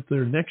back with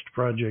their next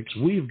projects.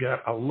 We've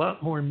got a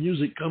lot more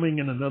music coming,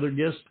 and another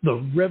guest,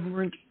 the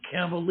Reverent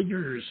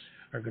Cavaliers,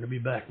 are going to be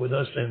back with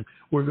us, and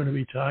we're going to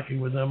be talking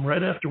with them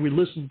right after we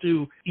listen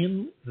to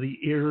In the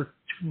Air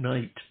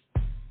Tonight.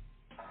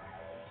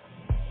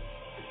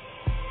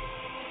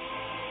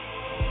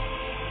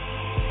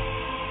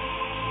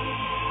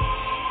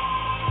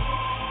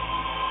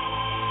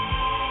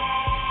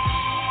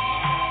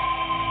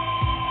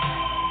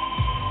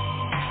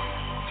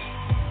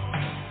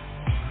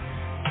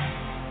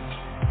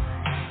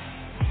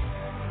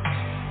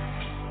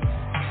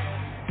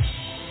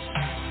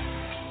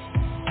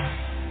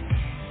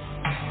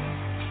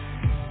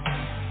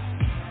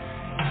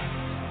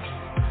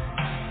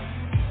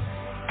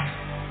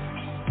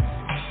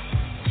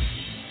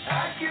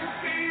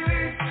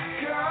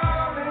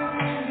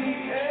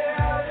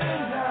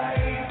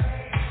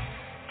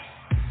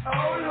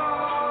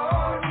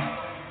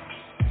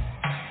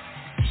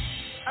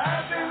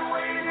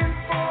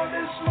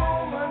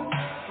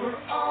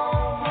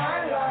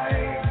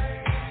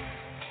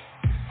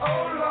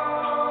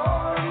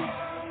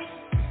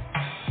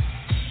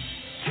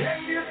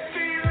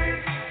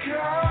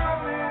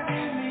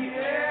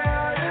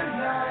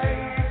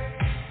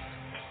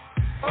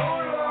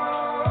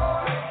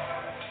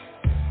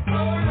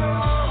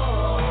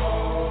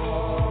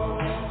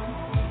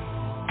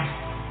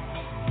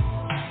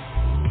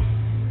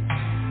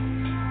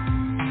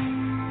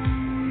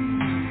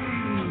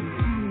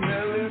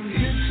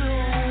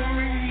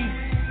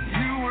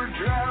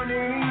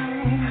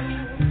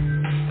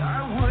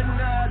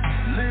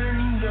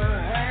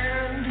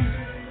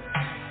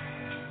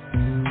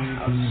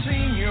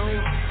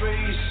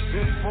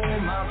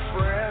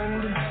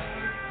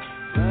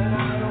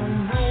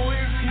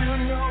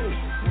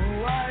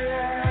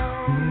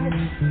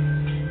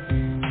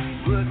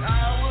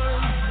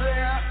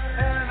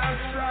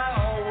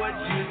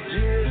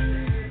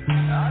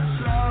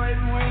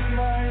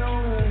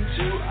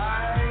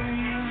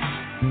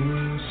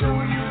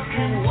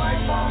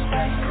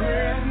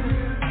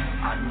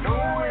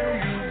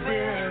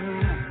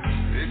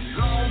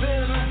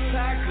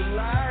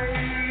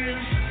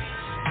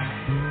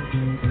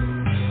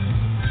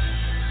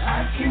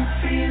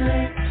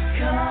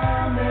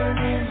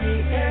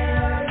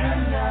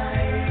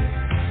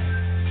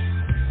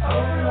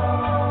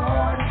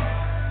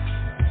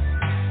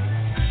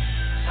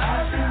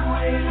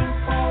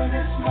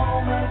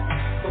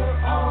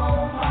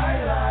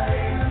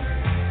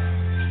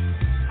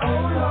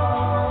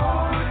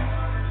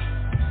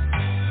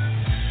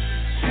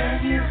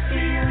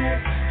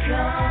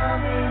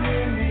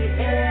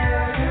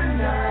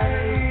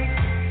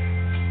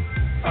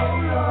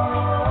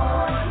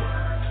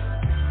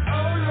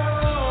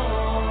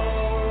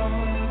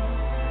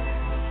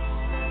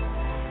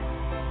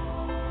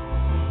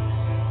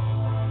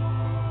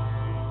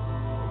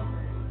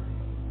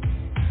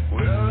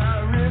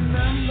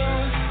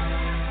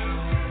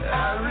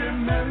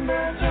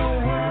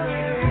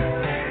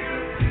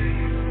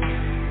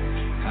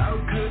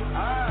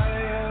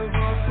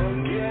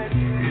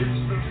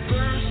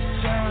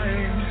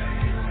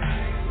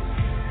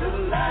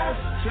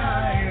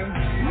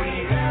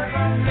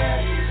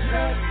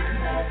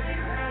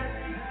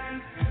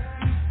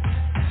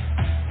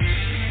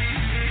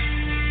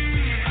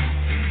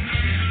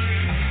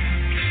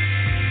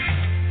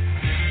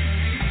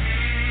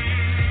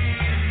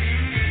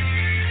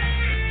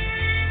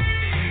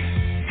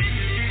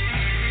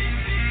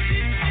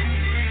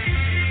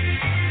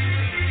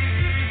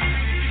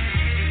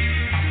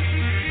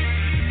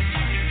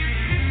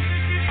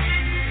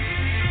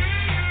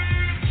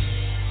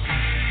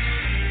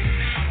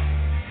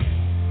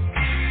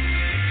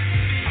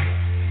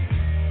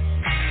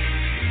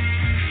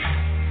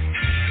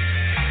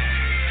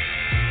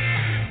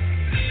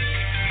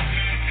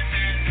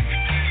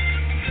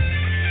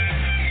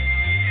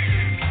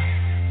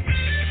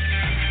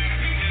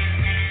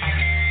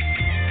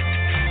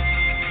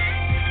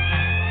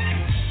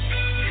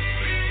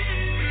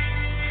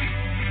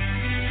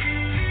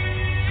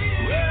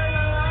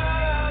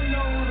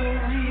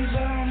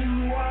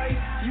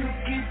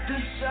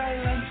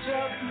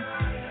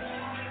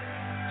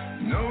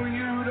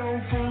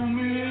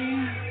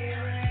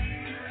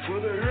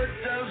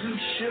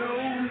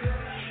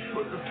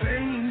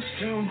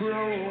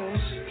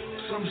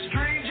 from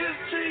strangers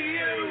to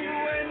you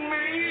and me.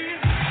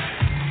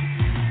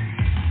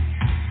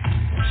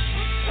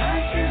 I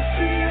can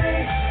feel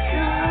it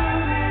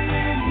coming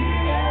in the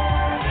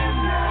air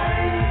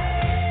tonight.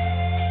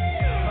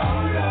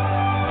 Oh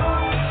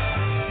Lord,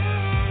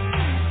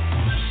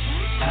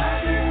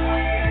 I've been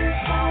waiting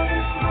for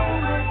this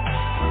moment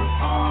for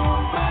all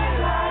my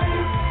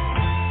life.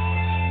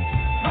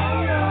 Oh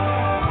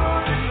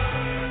Lord,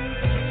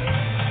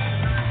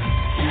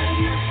 can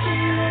you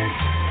feel it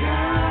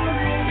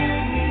coming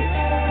in the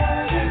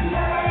air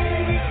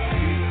tonight?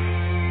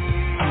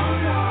 Oh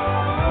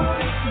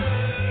Lord,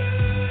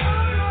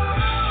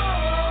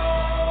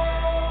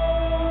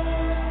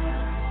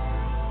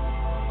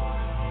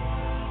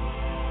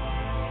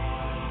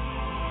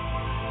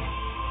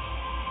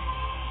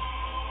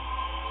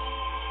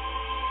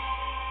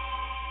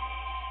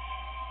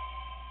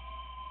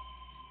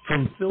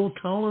 From Phil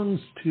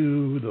Collins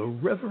to the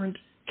Reverent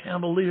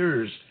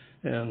Cavaliers.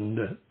 And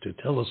to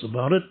tell us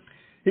about it,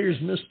 here's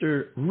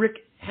Mr.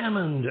 Rick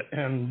Hammond.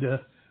 And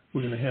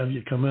we're going to have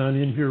you come on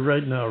in here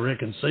right now,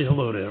 Rick, and say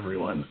hello to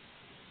everyone.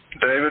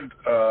 David,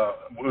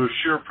 we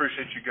sure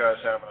appreciate you guys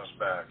having us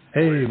back.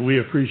 Hey, we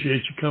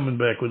appreciate you coming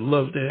back. We'd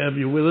love to have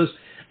you with us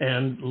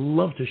and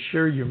love to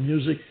share your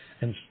music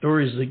and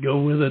stories that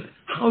go with it.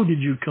 How did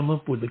you come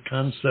up with the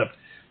concept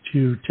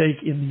to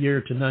take In the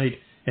Air Tonight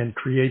and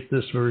create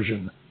this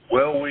version?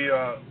 Well, we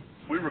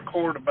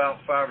record about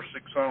 5 or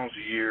 6 songs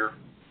a year,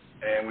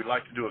 and we'd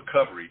like to do a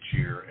cover each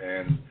year.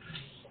 And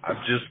I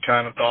just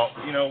kind of thought,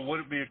 would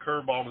it be a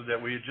curveball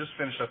that we had just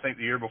finished, I think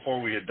the year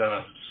before we had done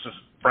a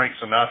Frank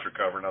Sinatra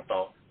cover, and I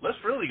thought, let's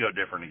really go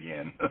different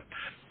again.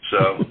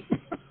 So.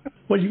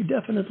 Well, you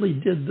definitely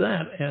did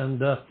that,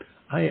 and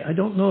I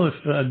don't know if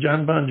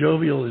John Bon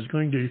Jovial is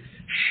going to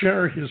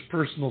share his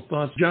personal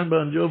thoughts. John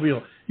Bon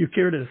Jovial, you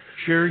care to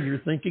share your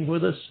thinking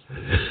with us?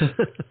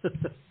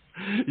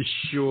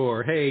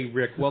 Sure. Hey,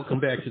 Rick, welcome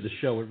back to the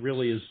show. It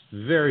really is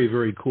very,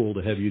 very cool to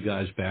have you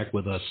guys back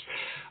with us.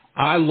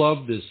 I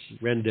love this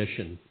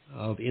rendition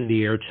of In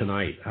the Air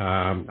Tonight.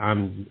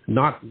 I'm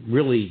not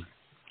really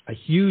a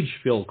huge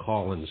Phil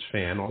Collins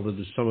fan, although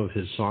there's some of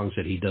his songs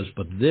that he does,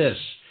 but this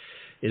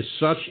is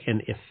such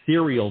an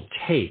ethereal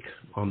take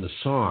on the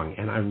song,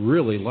 and I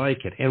really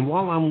like it. And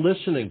while I'm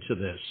listening to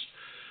this,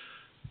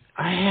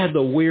 I had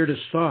the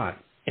weirdest thought,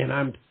 and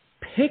I'm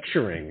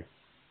picturing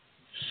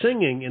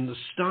singing in the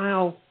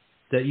style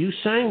that you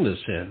sang this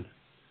in,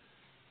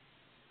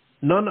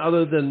 none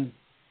other than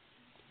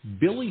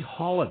Billie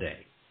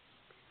Holiday.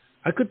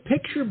 I could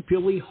picture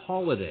Billie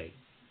Holiday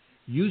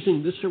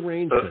using this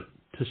arrangement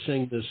to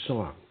sing this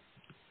song.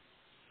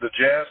 The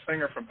jazz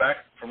singer from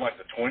like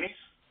the 20s?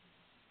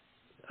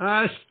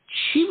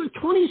 She was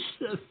 20s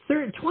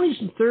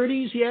and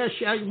 30s. Yeah,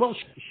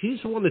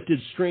 she's the one that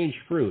did "Strange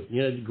Fruit."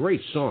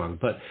 Great song.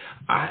 But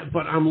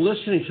I'm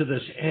listening to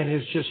this, and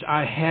it's just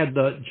I had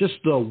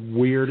the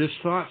weirdest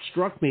thought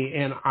struck me,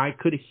 and I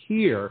could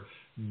hear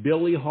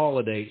Billie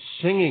Holiday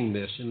singing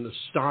this in the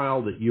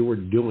style that you were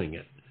doing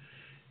it.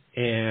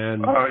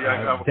 And I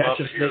would love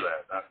to hear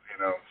that.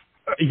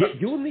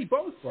 You and me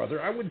both, brother.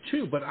 I would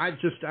too. But I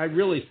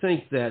really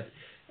think that.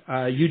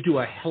 You do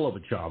a hell of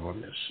a job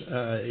on this.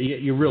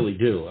 You really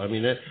do. I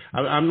mean,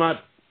 I'm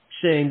not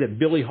saying that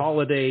Billie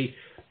Holiday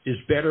is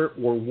better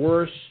or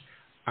worse.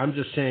 I'm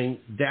just saying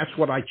that's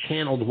what I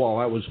channeled while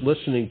I was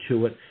listening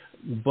to it.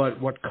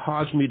 But what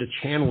caused me to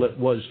channel it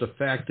was the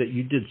fact that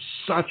you did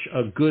such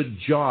a good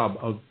job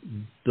of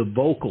the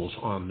vocals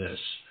on this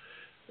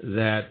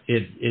that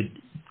it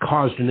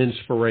caused an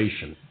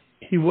inspiration.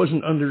 He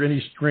wasn't under any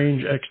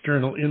strange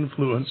external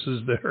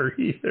influences there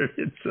either.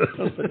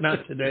 But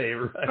not today,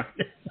 right?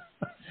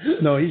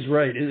 No, he's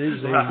right. It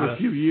is for a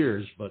few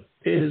years, but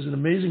it is an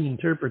amazing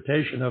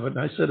interpretation of it.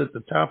 And I said at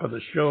the top of the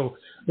show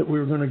that we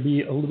were going to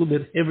be a little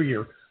bit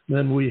heavier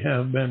than we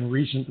have been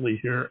recently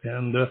here,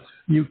 and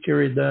you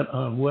carried that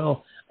on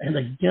well. And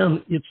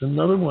again, it's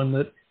another one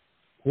that,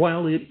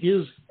 while it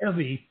is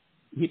heavy,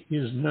 it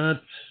is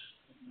not.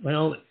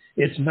 Well,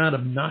 it's not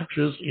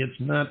obnoxious. It's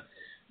not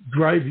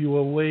drive you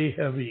away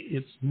heavy.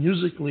 It's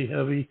musically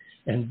heavy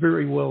and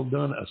very well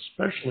done,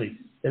 especially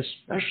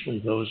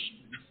those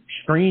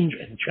strange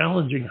and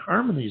challenging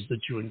harmonies that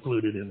you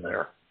included in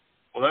there.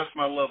 Well, that's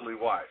my lovely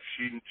wife.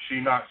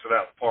 She knocks it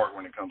out the park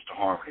when it comes to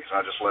harmonies.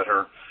 I just let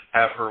her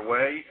have her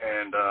way,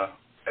 and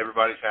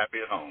everybody's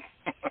happy at home.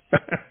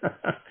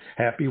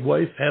 Happy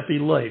wife, happy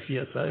life.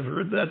 Yes, I've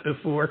heard that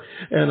before,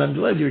 and I'm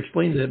glad you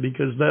explained that,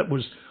 because that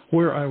was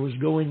where I was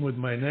going with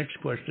my next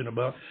question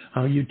about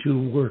how you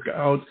two work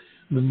out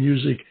the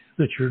music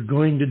that you're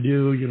going to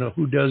do.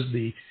 Who does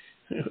the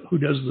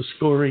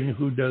scoring,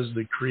 who does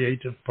the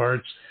creative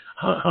parts.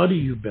 How do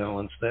you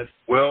balance that?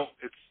 Well,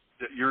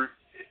 you're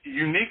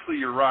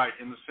right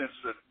in the sense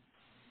that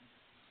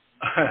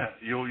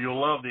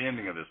you'll love the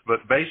ending of this.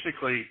 But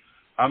basically,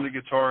 I'm the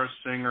guitarist,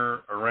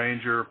 singer,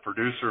 arranger,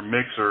 producer,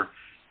 mixer,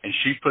 and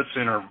she puts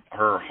in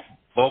her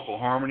vocal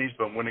harmonies.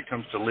 But when it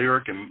comes to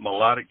lyric and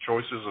melodic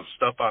choices of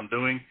stuff I'm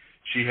doing,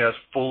 she has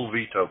full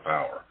veto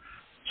power.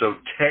 So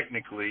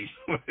technically,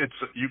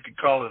 you could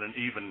call it an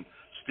even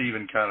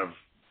Stephen kind of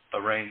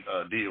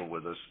deal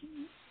with us.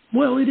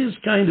 Well, it is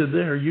kind of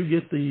there. You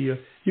get the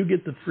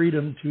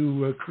freedom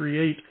to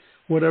create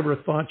whatever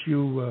thought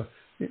you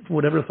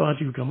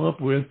come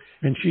up with,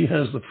 and she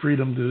has the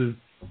freedom to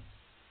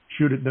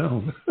shoot it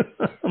down.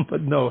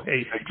 But no,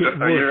 hey,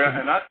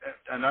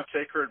 and I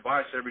take her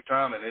advice every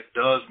time, and it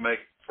does make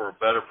for a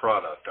better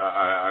product.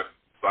 I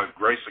by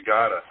grace of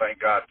God, I thank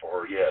God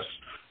for her. Yes,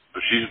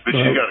 but she's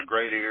got a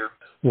great ear.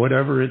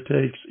 Whatever it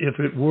takes. If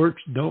it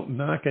works, don't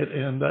knock it.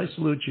 And I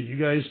salute you. You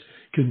guys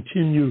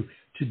continue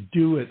to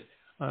do it.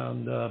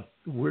 And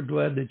we're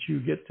glad that you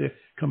get to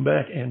come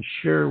back and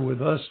share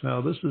with us.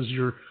 Now, this is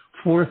your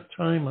fourth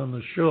time on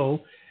the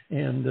show,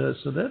 and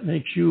so that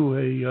makes you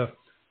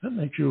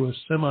a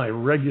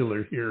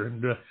semi-regular here.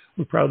 And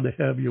we're proud to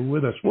have you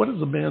with us. What has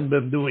the band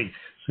been doing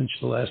since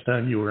the last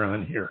time you were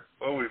on here?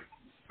 Well, we've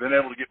been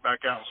able to get back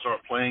out and start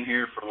playing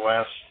here for the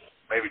last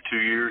maybe 2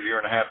 years, year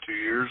and a half, 2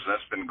 years.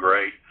 That's been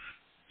great.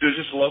 There's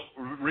just local,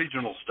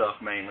 regional stuff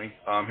mainly.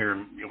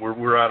 Here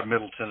we're out of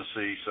Middle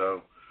Tennessee,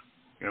 so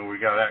we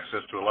got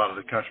access to a lot of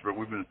the country, but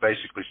we've been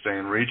basically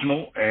staying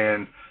regional.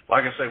 And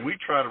like I say, we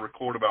try to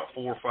record about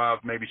 4 or 5,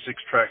 maybe 6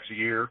 tracks a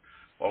year,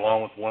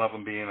 along with one of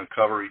them being a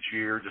cover each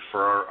year, just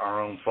for our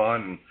own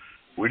fun. And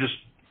we just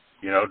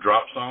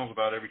drop songs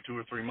about every 2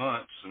 or 3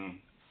 months, and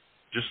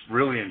just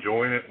really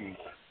enjoying it. And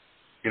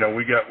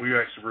we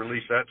actually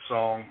released that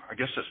song. I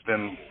guess it's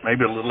been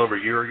maybe a little over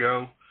a year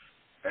ago.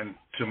 And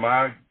to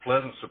my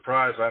pleasant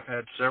surprise, I've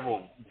had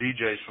several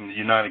DJs from the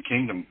United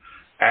Kingdom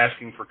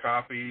asking for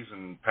copies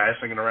and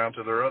passing it around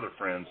to their other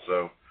friends.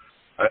 So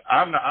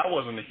I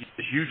wasn't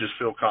the hugest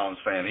Phil Collins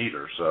fan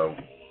either. So,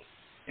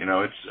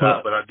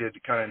 but I did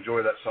kind of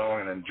enjoy that song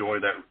and enjoy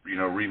that,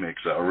 remix,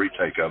 a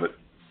retake of it.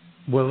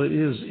 Well, it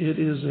is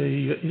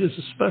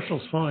a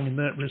special song in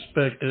that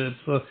respect.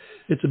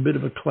 It's a bit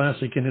of a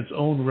classic in its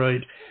own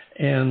right,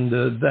 and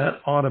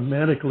that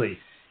automatically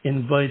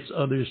invites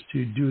others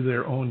to do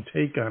their own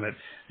take on it.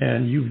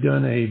 And you've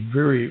done a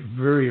very,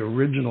 very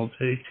original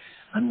take.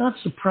 I'm not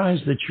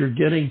surprised that you're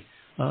getting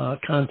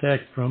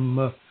contact from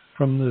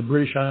the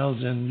British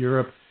Isles and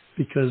Europe,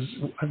 because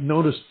I've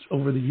noticed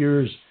over the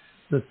years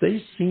that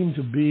they seem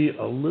to be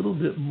a little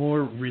bit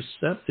more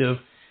receptive,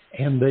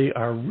 and they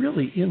are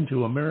really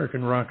into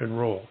American rock and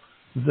roll.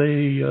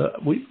 You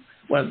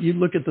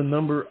look at the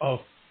number of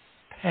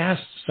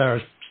past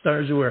stars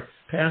who are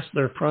past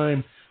their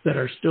prime that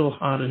are still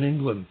hot in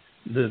England,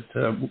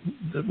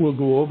 that will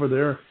go over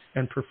there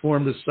and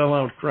perform to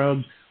sellout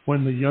crowds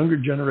when the younger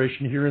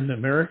generation here in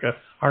America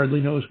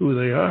hardly knows who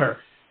they are.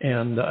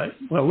 And,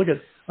 look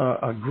at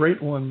a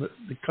great one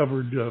that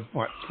covered,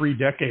 3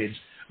 decades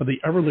of the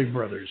Everly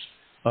Brothers.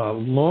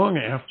 Long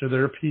after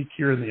their peak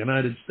here in the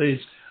United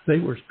States, they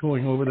were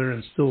going over there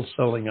and still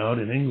selling out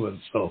in England.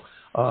 So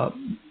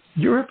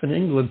Europe and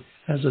England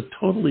has a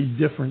totally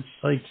different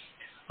psyche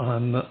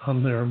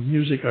on their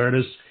music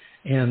artists,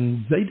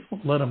 and they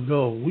don't let them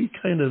go. We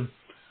kind of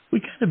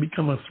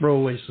become a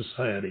throwaway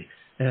society,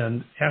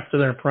 and after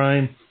their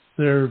prime,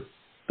 they're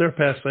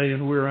passé,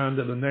 and we're on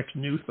to the next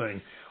new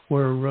thing.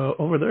 Where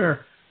over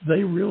there,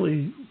 they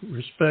really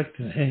respect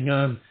and hang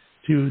on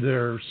to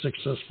their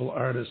successful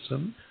artists,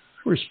 and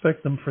I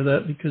respect them for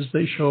that, because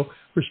they show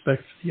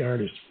respect for the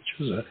artist,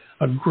 which is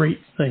a great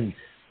thing.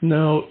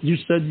 Now, you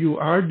said you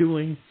are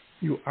doing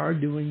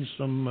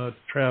some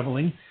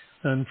traveling.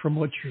 And from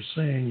what you're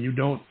saying, you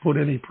don't put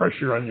any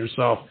pressure on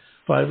yourself.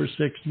 5 or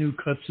 6 new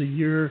cuts a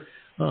year,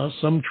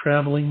 some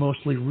traveling,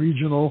 mostly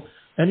regional.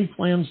 Any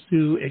plans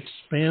to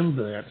expand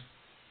that?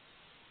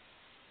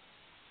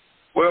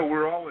 Well,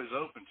 we're always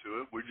open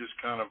to it. We're just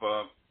kind of,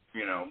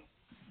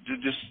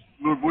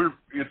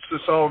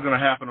 it's all going to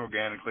happen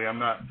organically.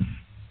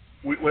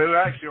 We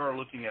actually are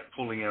looking at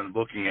pulling in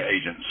booking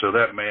agents, so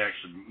that may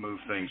actually move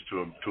things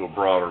to a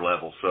broader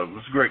level. So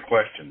it's a great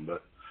question,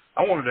 but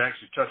I wanted to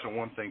actually touch on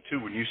one thing too.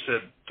 When you said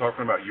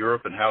talking about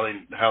Europe and how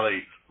they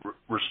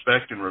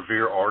respect and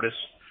revere artists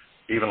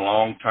even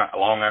long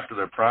after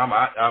their prime,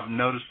 I've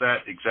noticed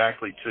that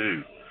exactly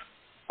too.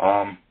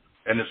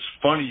 And it's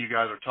funny you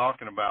guys are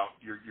talking about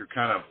you're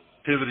kind of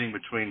pivoting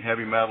between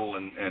heavy metal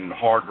and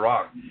hard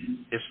rock.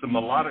 It's the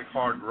melodic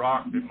hard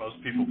rock that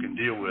most people can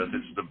deal with.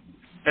 It's the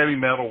heavy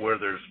metal where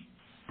there's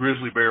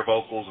grizzly bear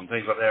vocals and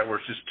things like that where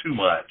it's just too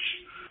much.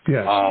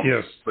 Yes.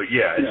 Yes. But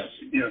yeah.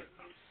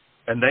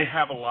 And they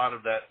have a lot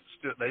of that.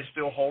 They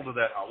still hold to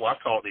that. I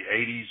call it the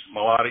 '80s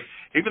melodic.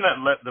 Even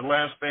the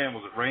last band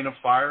was it Rain of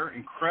Fire.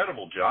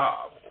 Incredible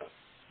job.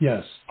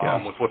 Yes.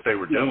 With what they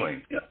were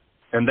doing. Yeah.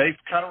 And they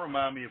kind of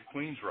remind me of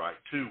Queensryche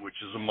too, which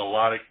is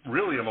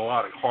really a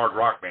melodic hard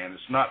rock band.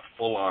 It's not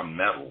full on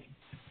metal.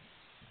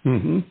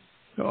 Mm-hmm.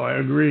 Oh, I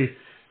agree.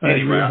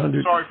 Anyway,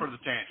 I'm sorry for the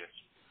tangents.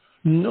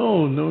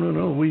 No.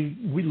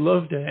 We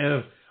love to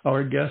have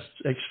our guests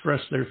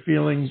express their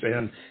feelings,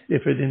 and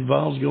if it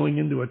involves going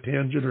into a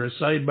tangent or a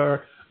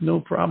sidebar, no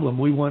problem.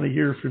 We want to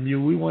hear from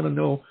you. We want to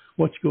know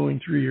what's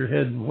going through your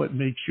head and what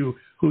makes you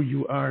who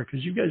you are,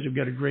 because you guys have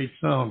got a great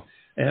sound.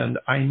 And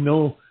I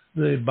know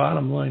the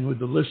bottom line with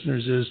the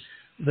listeners is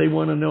they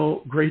want to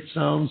know great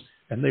sounds,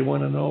 and they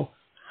want to know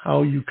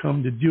how you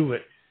come to do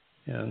it.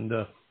 And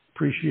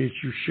appreciate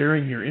you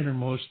sharing your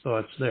innermost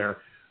thoughts there.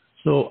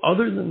 So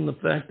other than the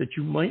fact that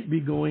you might be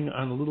going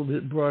on a little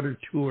bit broader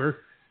tour,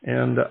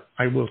 and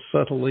I will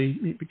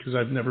subtly, because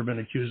I've never been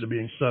accused of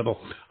being subtle,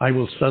 I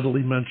will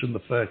subtly mention the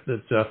fact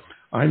that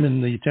I'm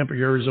in the Tempe,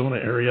 Arizona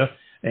area,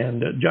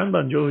 and John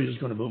Bon Jovi is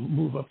going to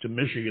move up to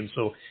Michigan.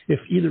 So if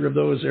either of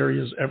those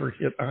areas ever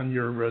hit on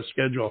your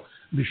schedule,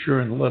 be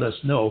sure and let us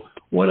know.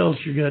 What else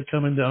you got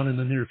coming down in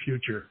the near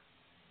future?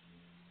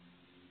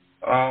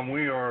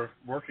 We are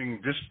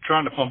working, just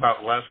trying to pump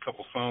out the last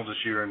couple songs this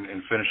year and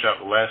finish out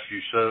the last few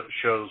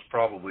shows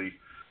probably.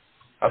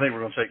 I think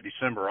we're going to take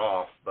December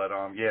off, but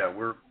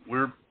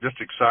we're just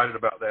excited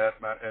about that.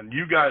 And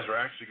you guys are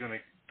actually going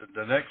to,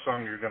 the next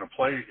song you're going to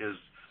play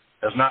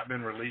has not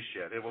been released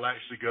yet. It will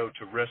actually go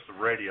to Rest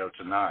of Radio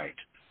tonight.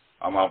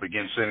 I'll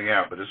begin sending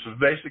out, but this is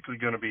basically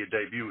going to be a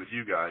debut with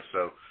you guys,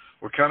 so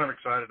we're kind of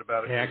excited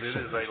about it because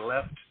it is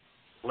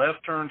a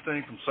left turn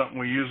thing from something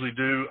we usually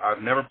do.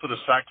 I've never put a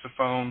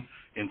saxophone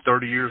in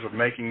 30 years of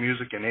making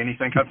music in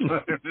anything I've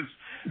done,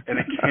 and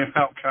it came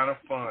out kind of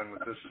fun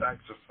with this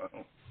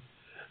saxophone.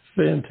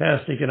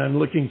 Fantastic, and I'm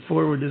looking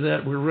forward to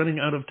that. We're running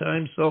out of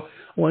time, so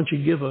why don't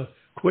you give a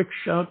quick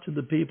shout to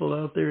the people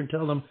out there and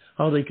tell them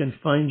how they can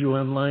find you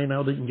online,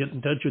 how they can get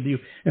in touch with you,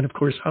 and, of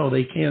course, how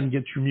they can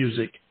get your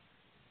music.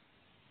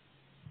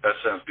 That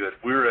sounds good.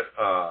 We're at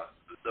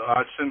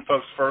I'd send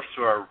folks first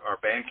to our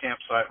Bandcamp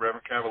site,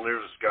 Reverent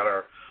Cavaliers. It's got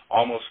our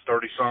almost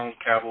 30-song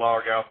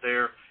catalog out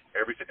there.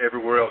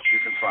 Everywhere else you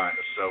can find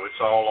us. So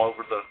it's all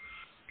over the,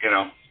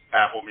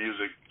 Apple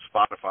Music,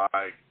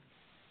 Spotify,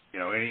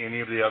 any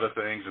of the other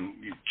things. And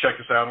you check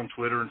us out on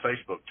Twitter and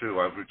Facebook,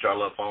 too, which I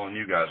love following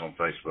you guys on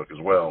Facebook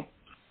as well.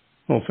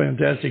 Well,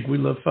 fantastic. We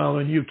love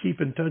following you. Keep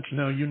in touch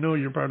now. You know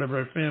you're part of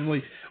our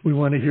family. We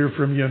want to hear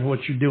from you and what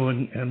you're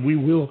doing, and we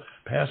will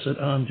pass it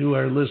on to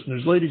our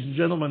listeners. Ladies and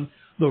gentlemen,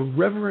 the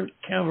Reverent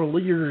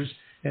Cavaliers,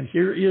 and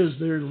here is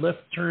their Left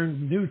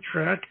Turn new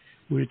track,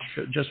 which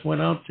just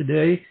went out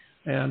today.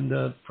 And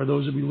for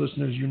those of you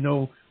listeners,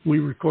 we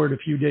record a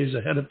few days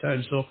ahead of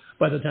time, so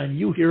by the time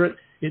you hear it,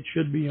 it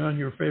should be on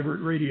your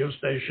favorite radio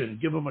station.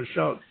 Give them a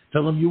shout.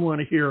 Tell them you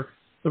want to hear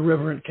the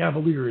Reverent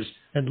Cavaliers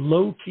and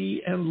Low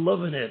Key and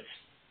Lovin' It.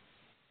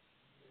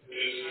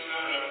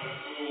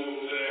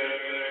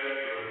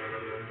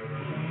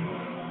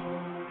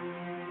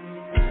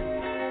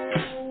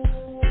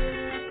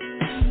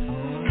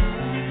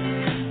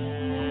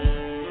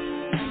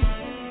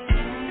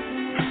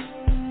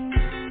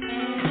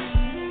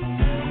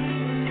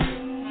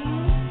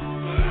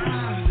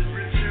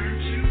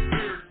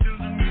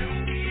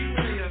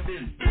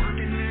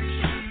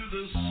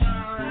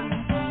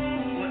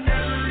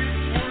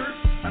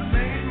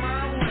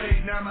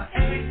 My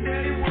egg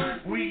daddy works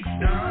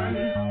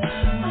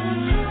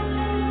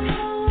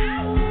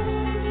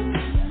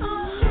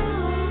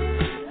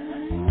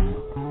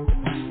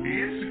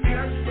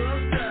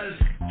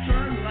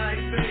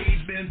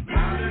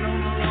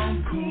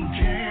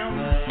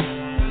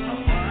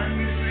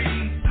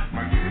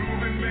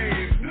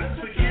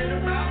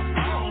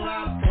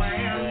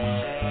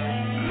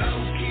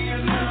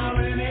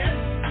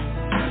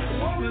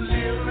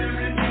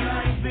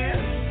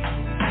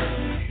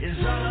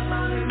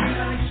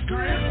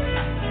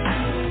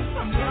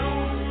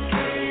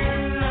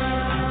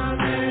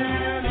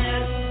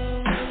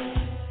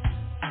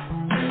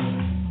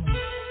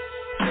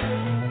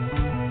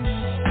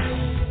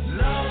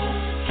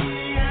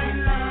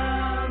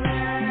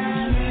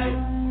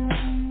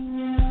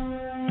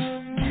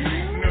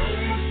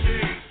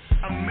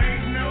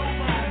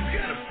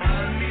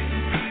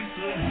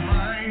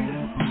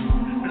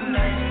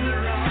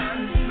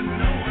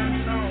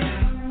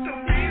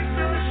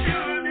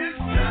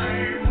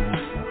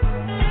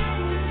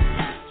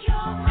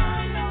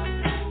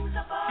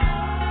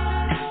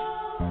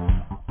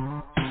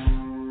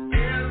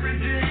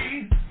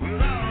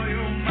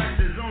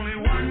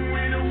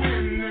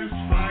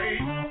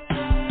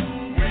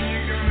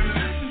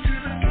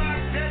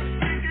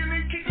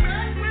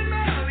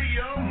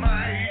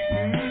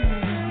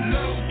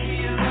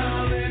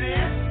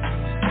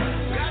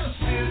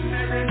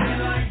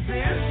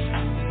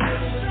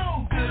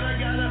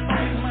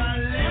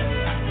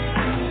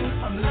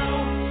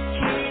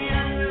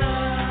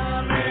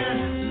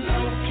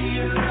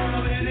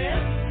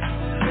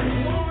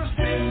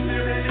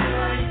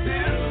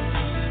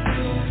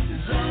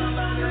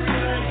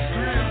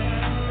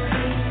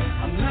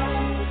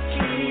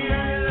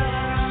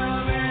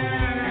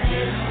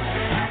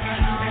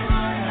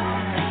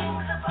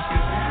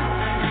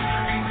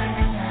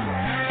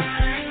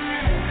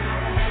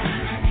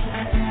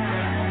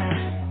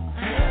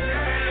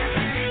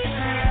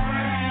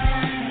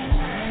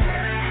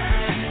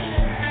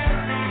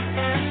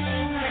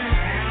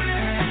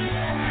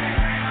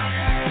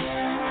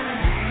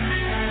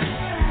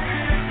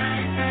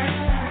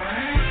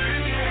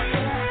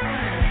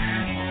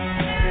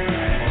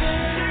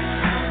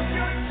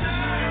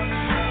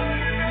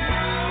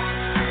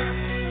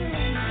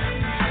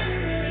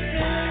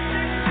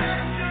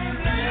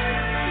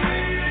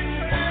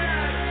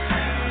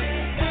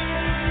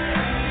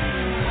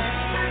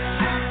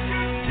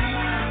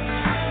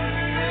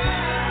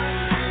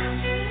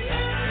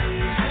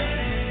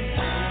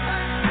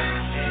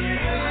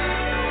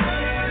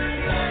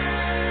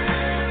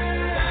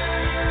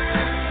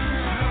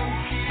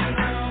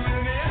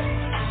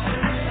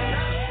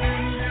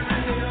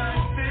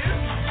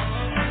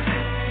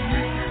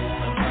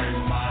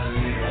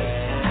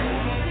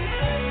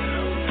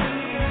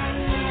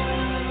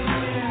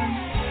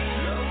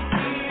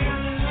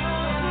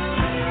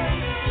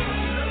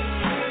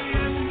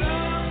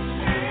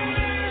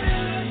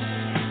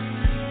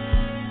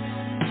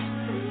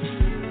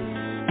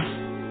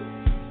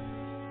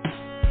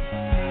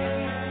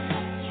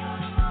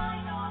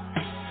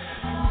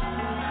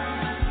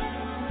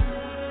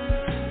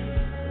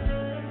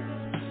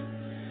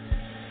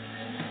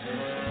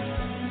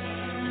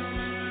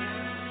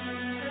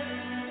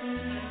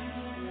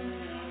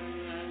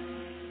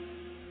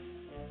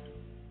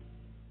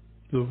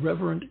the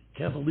Reverent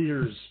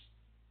Cavaliers,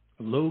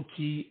 Low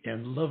Key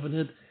and Loving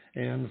It.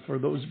 And for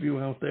those of you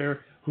out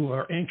there who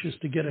are anxious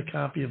to get a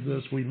copy of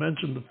this, we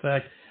mentioned the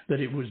fact that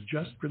it was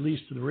just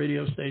released to the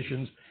radio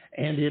stations,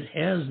 and it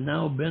has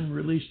now been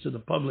released to the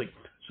public.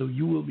 So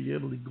you will be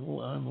able to go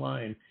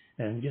online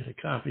and get a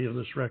copy of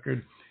this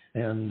record.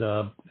 And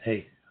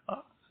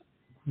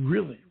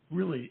really,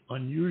 really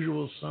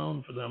unusual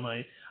sound for them.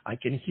 I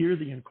can hear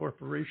the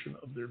incorporation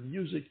of their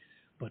music,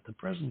 but the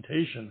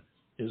presentation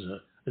is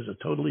a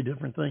totally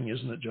different thing,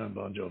 isn't it, John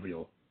Bon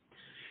Jovial?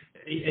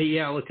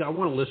 Yeah, look, I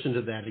want to listen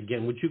to that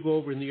again. Would you go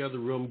over in the other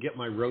room, get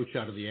my roach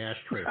out of the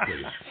ashtray,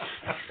 please?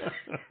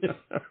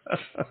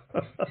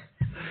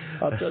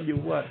 I'll tell you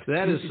what.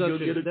 This is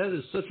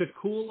such a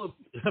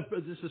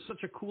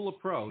cool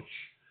approach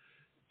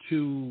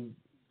to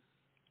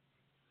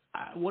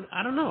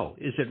I don't know.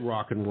 Is it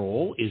rock and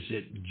roll? Is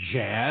it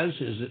jazz?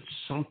 Is it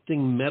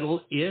something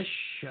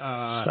metal-ish?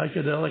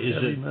 Psychedelic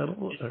heavy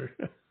metal or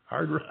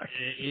hard rock?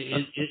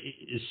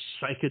 Is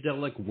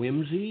psychedelic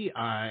whimsy?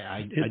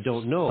 I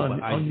don't know,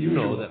 but I do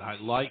know that I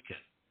like it.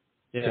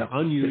 Yeah,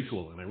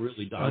 unusual, and I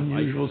really don't.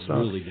 Unusual like it. sound.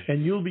 Really do.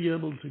 And you'll be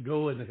able to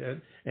go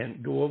ahead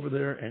and go over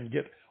there and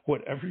get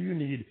whatever you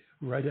need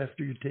right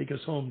after you take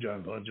us home,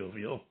 John Bon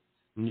Jovial.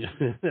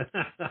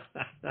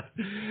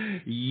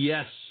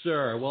 Yes,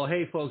 sir. Well,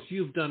 hey, folks,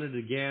 you've done it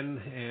again,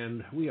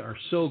 and we are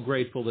so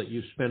grateful that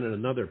you spent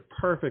another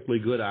perfectly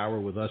good hour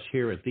with us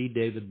here at the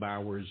David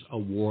Bowers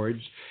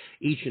Awards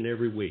each and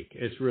every week.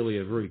 It's really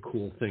a very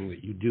cool thing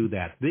that you do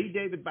that. The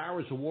David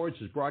Bowers Awards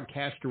is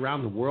broadcast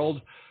around the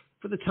world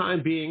for the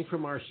time being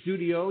from our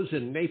studios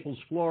in Naples,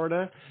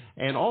 Florida,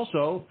 and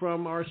also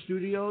from our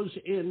studios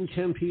in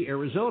Tempe,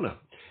 Arizona.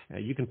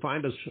 You can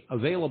find us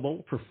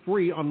available for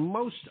free on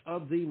most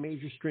of the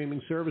major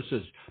streaming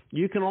services.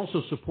 You can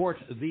also support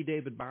the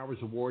David Bowers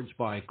Awards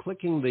by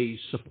clicking the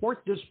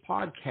Support This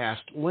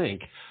Podcast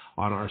link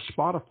on our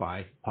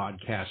Spotify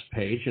podcast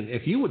page. And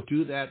if you would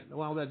do that,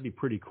 well, that'd be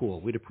pretty cool.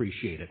 We'd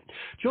appreciate it.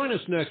 Join us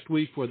next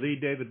week for the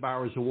David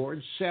Bowers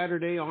Awards,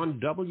 Saturday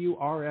on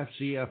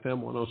WRFC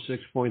FM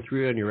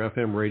 106.3 on your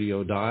FM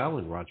radio dial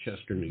in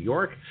Rochester, New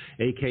York,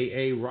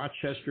 a.k.a.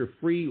 Rochester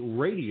Free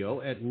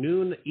Radio at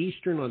noon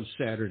Eastern on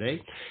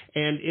Saturday.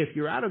 And if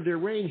you're out of their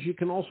range, you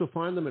can also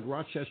find them at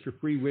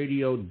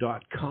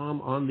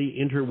rochesterfreeradio.com on the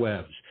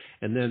interwebs.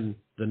 And then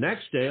the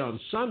next day on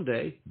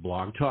Sunday,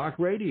 Blog Talk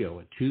Radio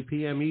at 2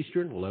 p.m.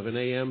 Eastern, 11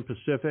 a.m.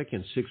 Pacific,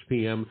 and 6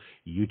 p.m.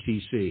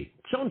 UTC.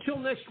 So until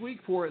next week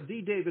for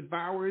the David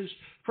Bowers,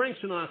 Frank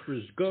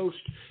Sinatra's Ghost,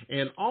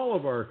 and all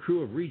of our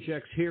crew of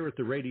rejects here at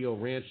the Radio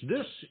Ranch,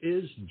 this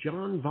is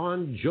John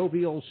Bon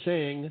Jovial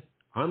saying,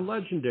 I'm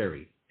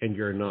legendary, and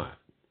you're not.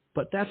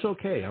 But that's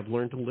okay. I've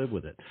learned to live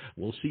with it.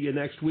 We'll see you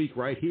next week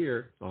right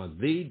here on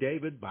the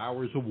David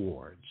Bowers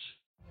Awards.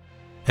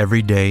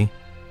 Every day,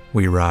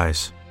 we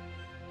rise,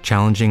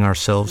 challenging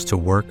ourselves to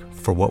work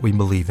for what we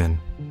believe in.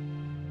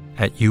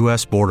 At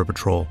U.S. Border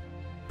Patrol,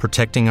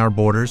 protecting our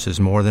borders is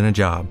more than a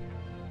job.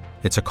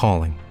 It's a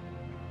calling.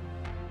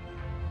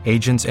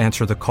 Agents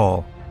answer the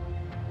call,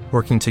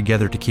 working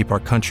together to keep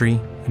our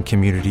country and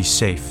communities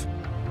safe.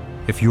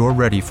 If you're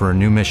ready for a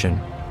new mission,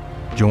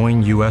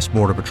 join U.S.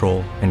 Border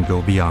Patrol and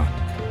go beyond.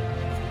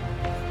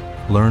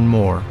 Learn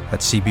more at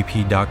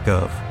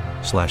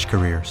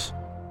cbp.gov/careers.